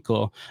LeBron's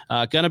ankle.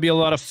 Gonna be a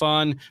lot of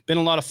fun. Been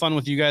a lot of fun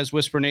with you guys,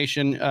 Whisper Nation.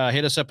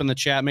 Hit us up in the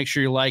chat. Make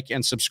sure you like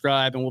and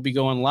subscribe, and we'll be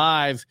going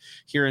live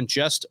here in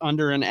just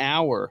under an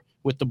hour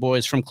with the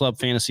boys from Club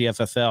Fantasy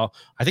FFL.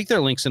 I think there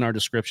are links in our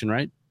description,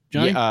 right,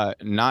 Johnny? Yeah,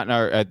 not in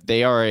our.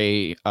 They are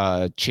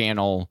a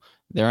channel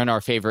They're in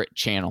our favorite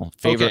channel,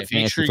 favorite Okay,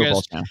 make sure fantasy you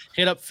football guys channel.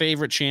 hit up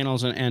favorite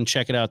channels and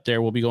check it out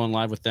there. We'll be going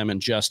live with them in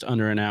just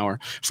under an hour.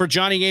 For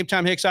Johnny Game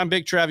Time Hicks, I'm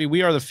Big Travie.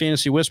 We are the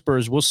Fantasy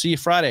Whisperers. We'll see you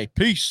Friday.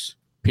 Peace.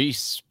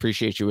 Peace.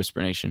 Appreciate you,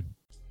 Whisper Nation.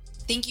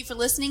 Thank you for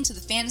listening to the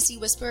Fantasy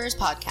Whisperers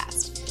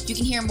podcast. You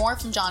can hear more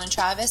from John and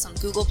Travis on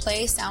Google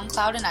Play,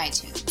 SoundCloud, and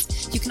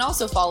iTunes. You can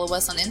also follow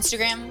us on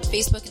Instagram,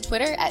 Facebook, and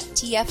Twitter at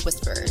TF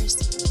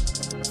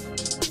Whisperers.